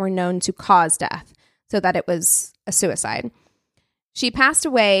tonics that were known to cause death, so that it was a suicide. She passed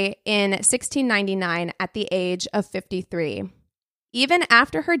away in 1699 at the age of 53. Even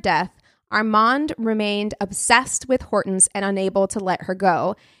after her death, Armand remained obsessed with Hortense and unable to let her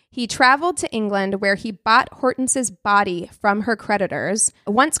go. He traveled to England, where he bought Hortense's body from her creditors.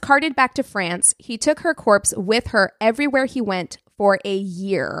 Once carted back to France, he took her corpse with her everywhere he went for a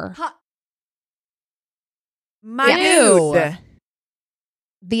year. My dude.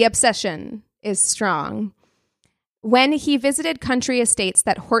 The obsession is strong. When he visited country estates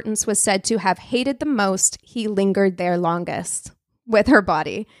that Hortense was said to have hated the most, he lingered there longest with her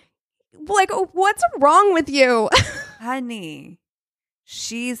body. Like, what's wrong with you? Honey,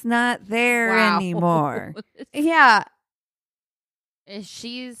 she's not there anymore. Yeah.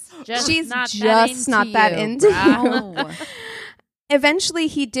 She's just not that into you. Eventually,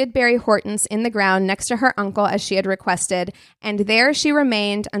 he did bury Hortense in the ground next to her uncle as she had requested, and there she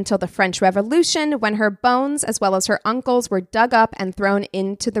remained until the French Revolution, when her bones, as well as her uncle's, were dug up and thrown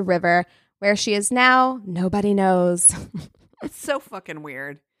into the river. Where she is now, nobody knows. It's so fucking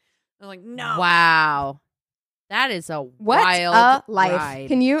weird. They're like, no. Wow. That is a what wild a life. ride.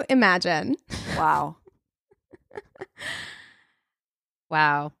 Can you imagine? Wow.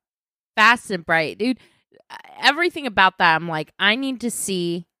 Wow. Fast and bright. Dude, everything about that, I'm like, I need to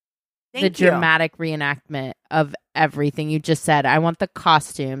see the dramatic reenactment of everything you just said. I want the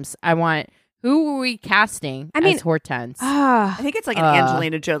costumes. I want... Who were we casting as Hortense? I think it's like an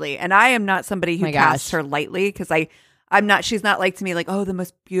Angelina Jolie. And I am not somebody who casts her lightly, because she's not like to me like, oh, the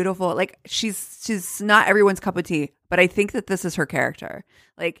most beautiful. Like, she's not everyone's cup of tea. But I think that this is her character.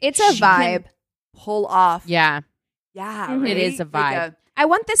 Like, it's a vibe. Pull off. Yeah. Yeah. Mm-hmm. Right? It is a vibe. Like I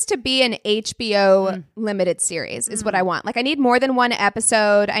want this to be an HBO limited series is what I want. Like, I need more than one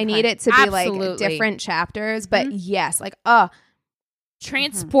episode. I need it to be like different chapters. But yes, like,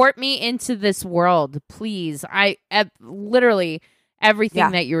 transport me into this world, please. Literally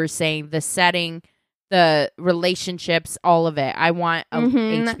everything that you were saying, the setting, the relationships, all of it. I want a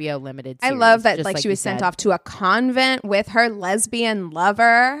HBO limited series. I love that she was sent off to a convent with her lesbian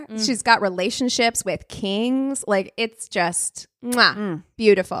lover. She's got relationships with kings. Like, it's just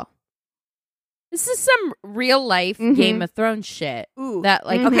beautiful. This is some real life Game of Thrones shit. Ooh. That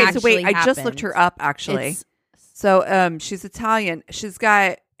like okay, so wait, I just happened. looked her up actually. So she's Italian. She's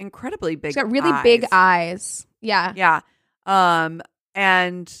got incredibly big She's got really big eyes. Yeah. Yeah.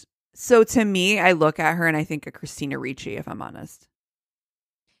 And so to me, I look at her and I think of Christina Ricci, if I'm honest.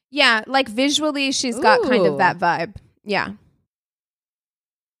 Yeah, like visually she's got kind of that vibe. Yeah.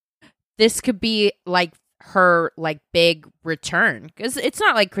 This could be like her like big return, because it's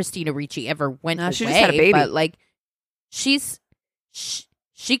not like Christina Ricci ever went away, she just had a baby. But like she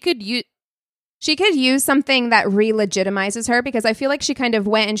could use something that re-legitimizes her, because I feel like she kind of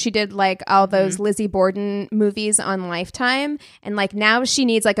went and she did like all those Lizzie Borden movies on Lifetime, and like now she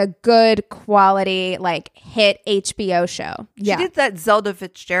needs like a good quality like hit HBO show. She did that Zelda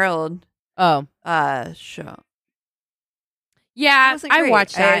Fitzgerald show. Yeah, I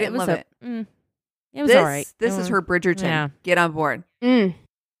watched that. I didn't love it. It was all right. This is her Bridgerton. Yeah. Get on board.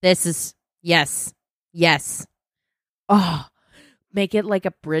 This is yes. Oh, make it like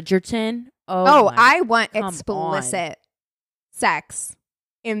a Bridgerton. I want explicit sex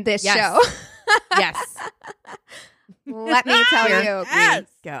in this show. Yes. Let me tell you. Yes.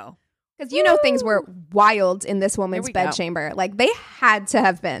 Go. Because things were wild in this woman's bedchamber. Like, they had to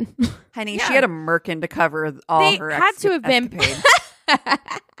have been. Honey, she had a merkin to cover all her had to have been.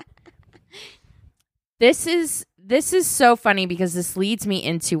 This is so funny, because this leads me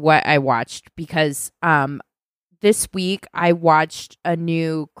into what I watched, because this week I watched a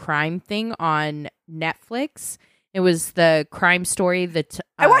new crime thing on Netflix. It was the crime story that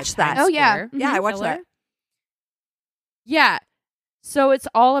I watched that. Oh yeah. Yeah, I watched that. Yeah. So it's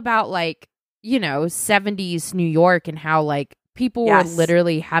all about like, 70s New York, and how like people were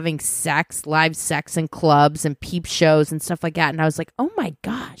literally having live sex in clubs and peep shows and stuff like that. And I was like, oh my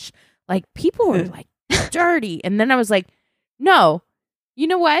gosh, like people were like dirty. And then I was like, no, you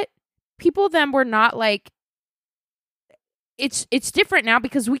know what? People then were not like, it's different now,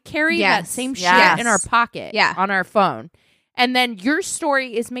 because we carry that same shit in our pocket on our phone. And then your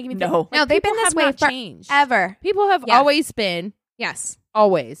story is making me think, no, they've been this way forever. People have always been. Yes.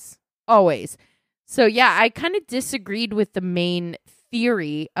 Always. So yeah, I kind of disagreed with the main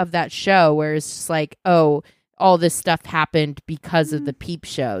theory of that show, where it's just like, oh, all this stuff happened because of the peep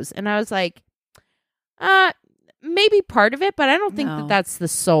shows. And I was like, maybe part of it, but I don't think that that's the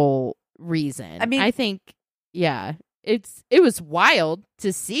sole reason. I mean, I think, it was wild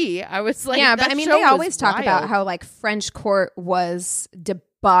to see. I was like, yeah, but I mean, they always talk about how like French court was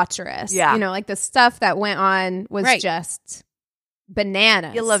debaucherous. Yeah. Like the stuff that went on was just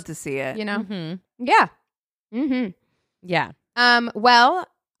bananas. You love to see it. Yeah. Yeah. Well,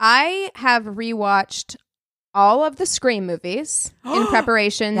 I have rewatched all of the Scream movies in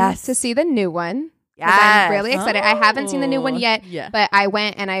preparation to see the new one. Yes. I'm really excited. I haven't seen the new one yet, but I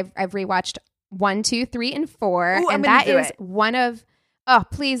went and I've rewatched 1, 2, 3, and 4. Ooh, and that is one of,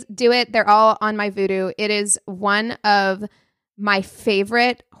 please do it. They're all on my Vudu. It is one of my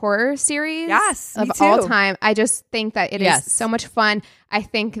favorite horror series of all time. I just think that it is so much fun. I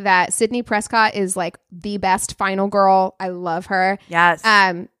think that Sidney Prescott is like the best final girl. I love her. Yes.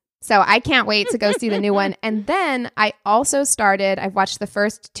 So I can't wait to go see the new one. And then I also I've watched the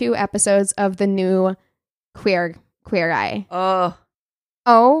first 2 episodes of the new Queer Eye.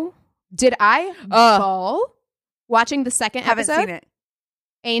 Oh, did I bawl watching the second episode? Haven't seen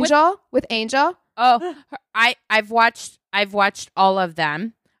it. With Angel. Oh, I've watched all of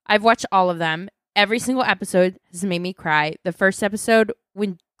them. Every single episode has made me cry. The first episode,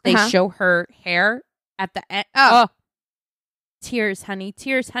 when they show her hair at the end. Oh. Tears, honey.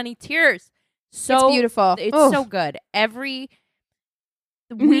 Tears. So it's beautiful. It's so good.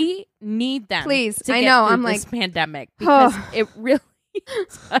 We need them. Please. To I get know. through I'm this like pandemic, because it really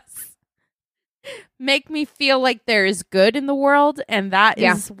does make me feel like there is good in the world, and that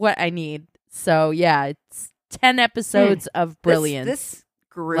is what I need. So yeah, it's 10 episodes of brilliance. This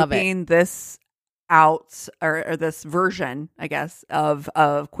grouping, this out or this version, I guess, of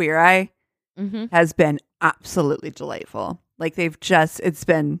Queer Eye has been absolutely delightful. Like it's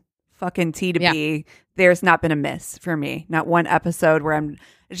been fucking T to B. There's not been a miss for me. Not one episode where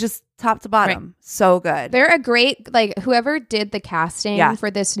it's just top to bottom. Right. So good. They're a great, like, whoever did the casting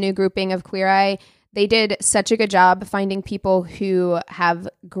for this new grouping of Queer Eye, they did such a good job finding people who have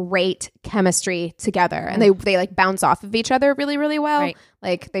great chemistry together, and they like bounce off of each other really, really well. Right.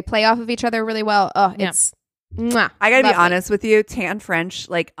 Like they play off of each other really well. Oh, Yeah. it's mwah, I gotta be lovely. honest with you, Tan French,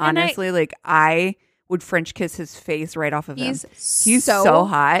 like honestly, like I would French kiss his face right off of him. He's so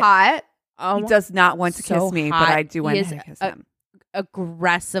hot. He does not want to kiss me, but I do want to kiss him.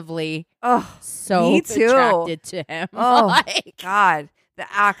 Aggressively, Oh, me too. attracted to him. Oh Like, God, the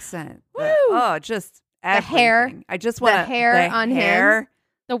accent. Just everything. hair. I just want The hair on him.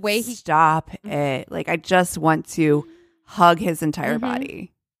 the way he stop it. Like I just want to hug his entire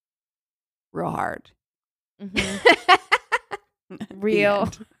body, real hard. real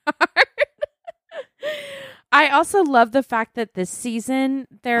hard. I also love the fact that this season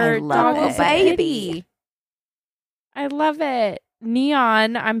their I love dog it. is a kitty. I love it.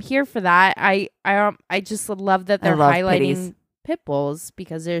 Neon, I'm here for that. I just love that they're love highlighting pitties. pit bulls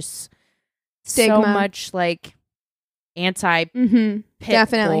because there's Stigma. so much like anti Mm-hmm. pit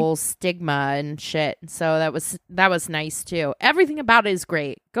Definitely. bull stigma and shit. So that was nice too. Everything about it is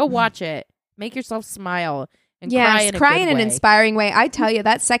great. Go watch it. Make yourself smile and cry in a cry good in an way. inspiring way. I tell you,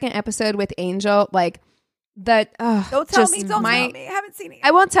 that second episode with Angel, like that. Don't tell me. Don't tell me. I haven't seen it. I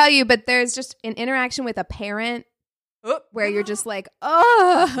won't tell you, but there's just an interaction with a parent where you're just like,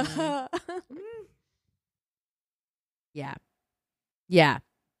 oh. Yeah. Yeah.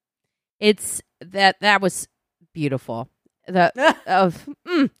 It's that was beautiful.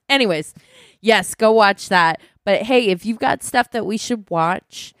 Anyways, yes, go watch that. But hey, if you've got stuff that we should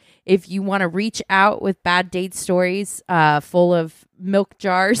watch, if you want to reach out with bad date stories full of milk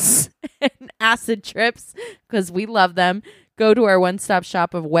jars and acid trips, because we love them, go to our one-stop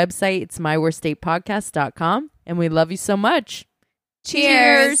shop of website. It's myworstdatepodcast.com. And we love you so much.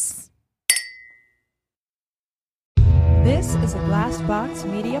 Cheers. This is a Glass Box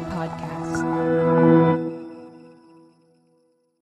Media podcast.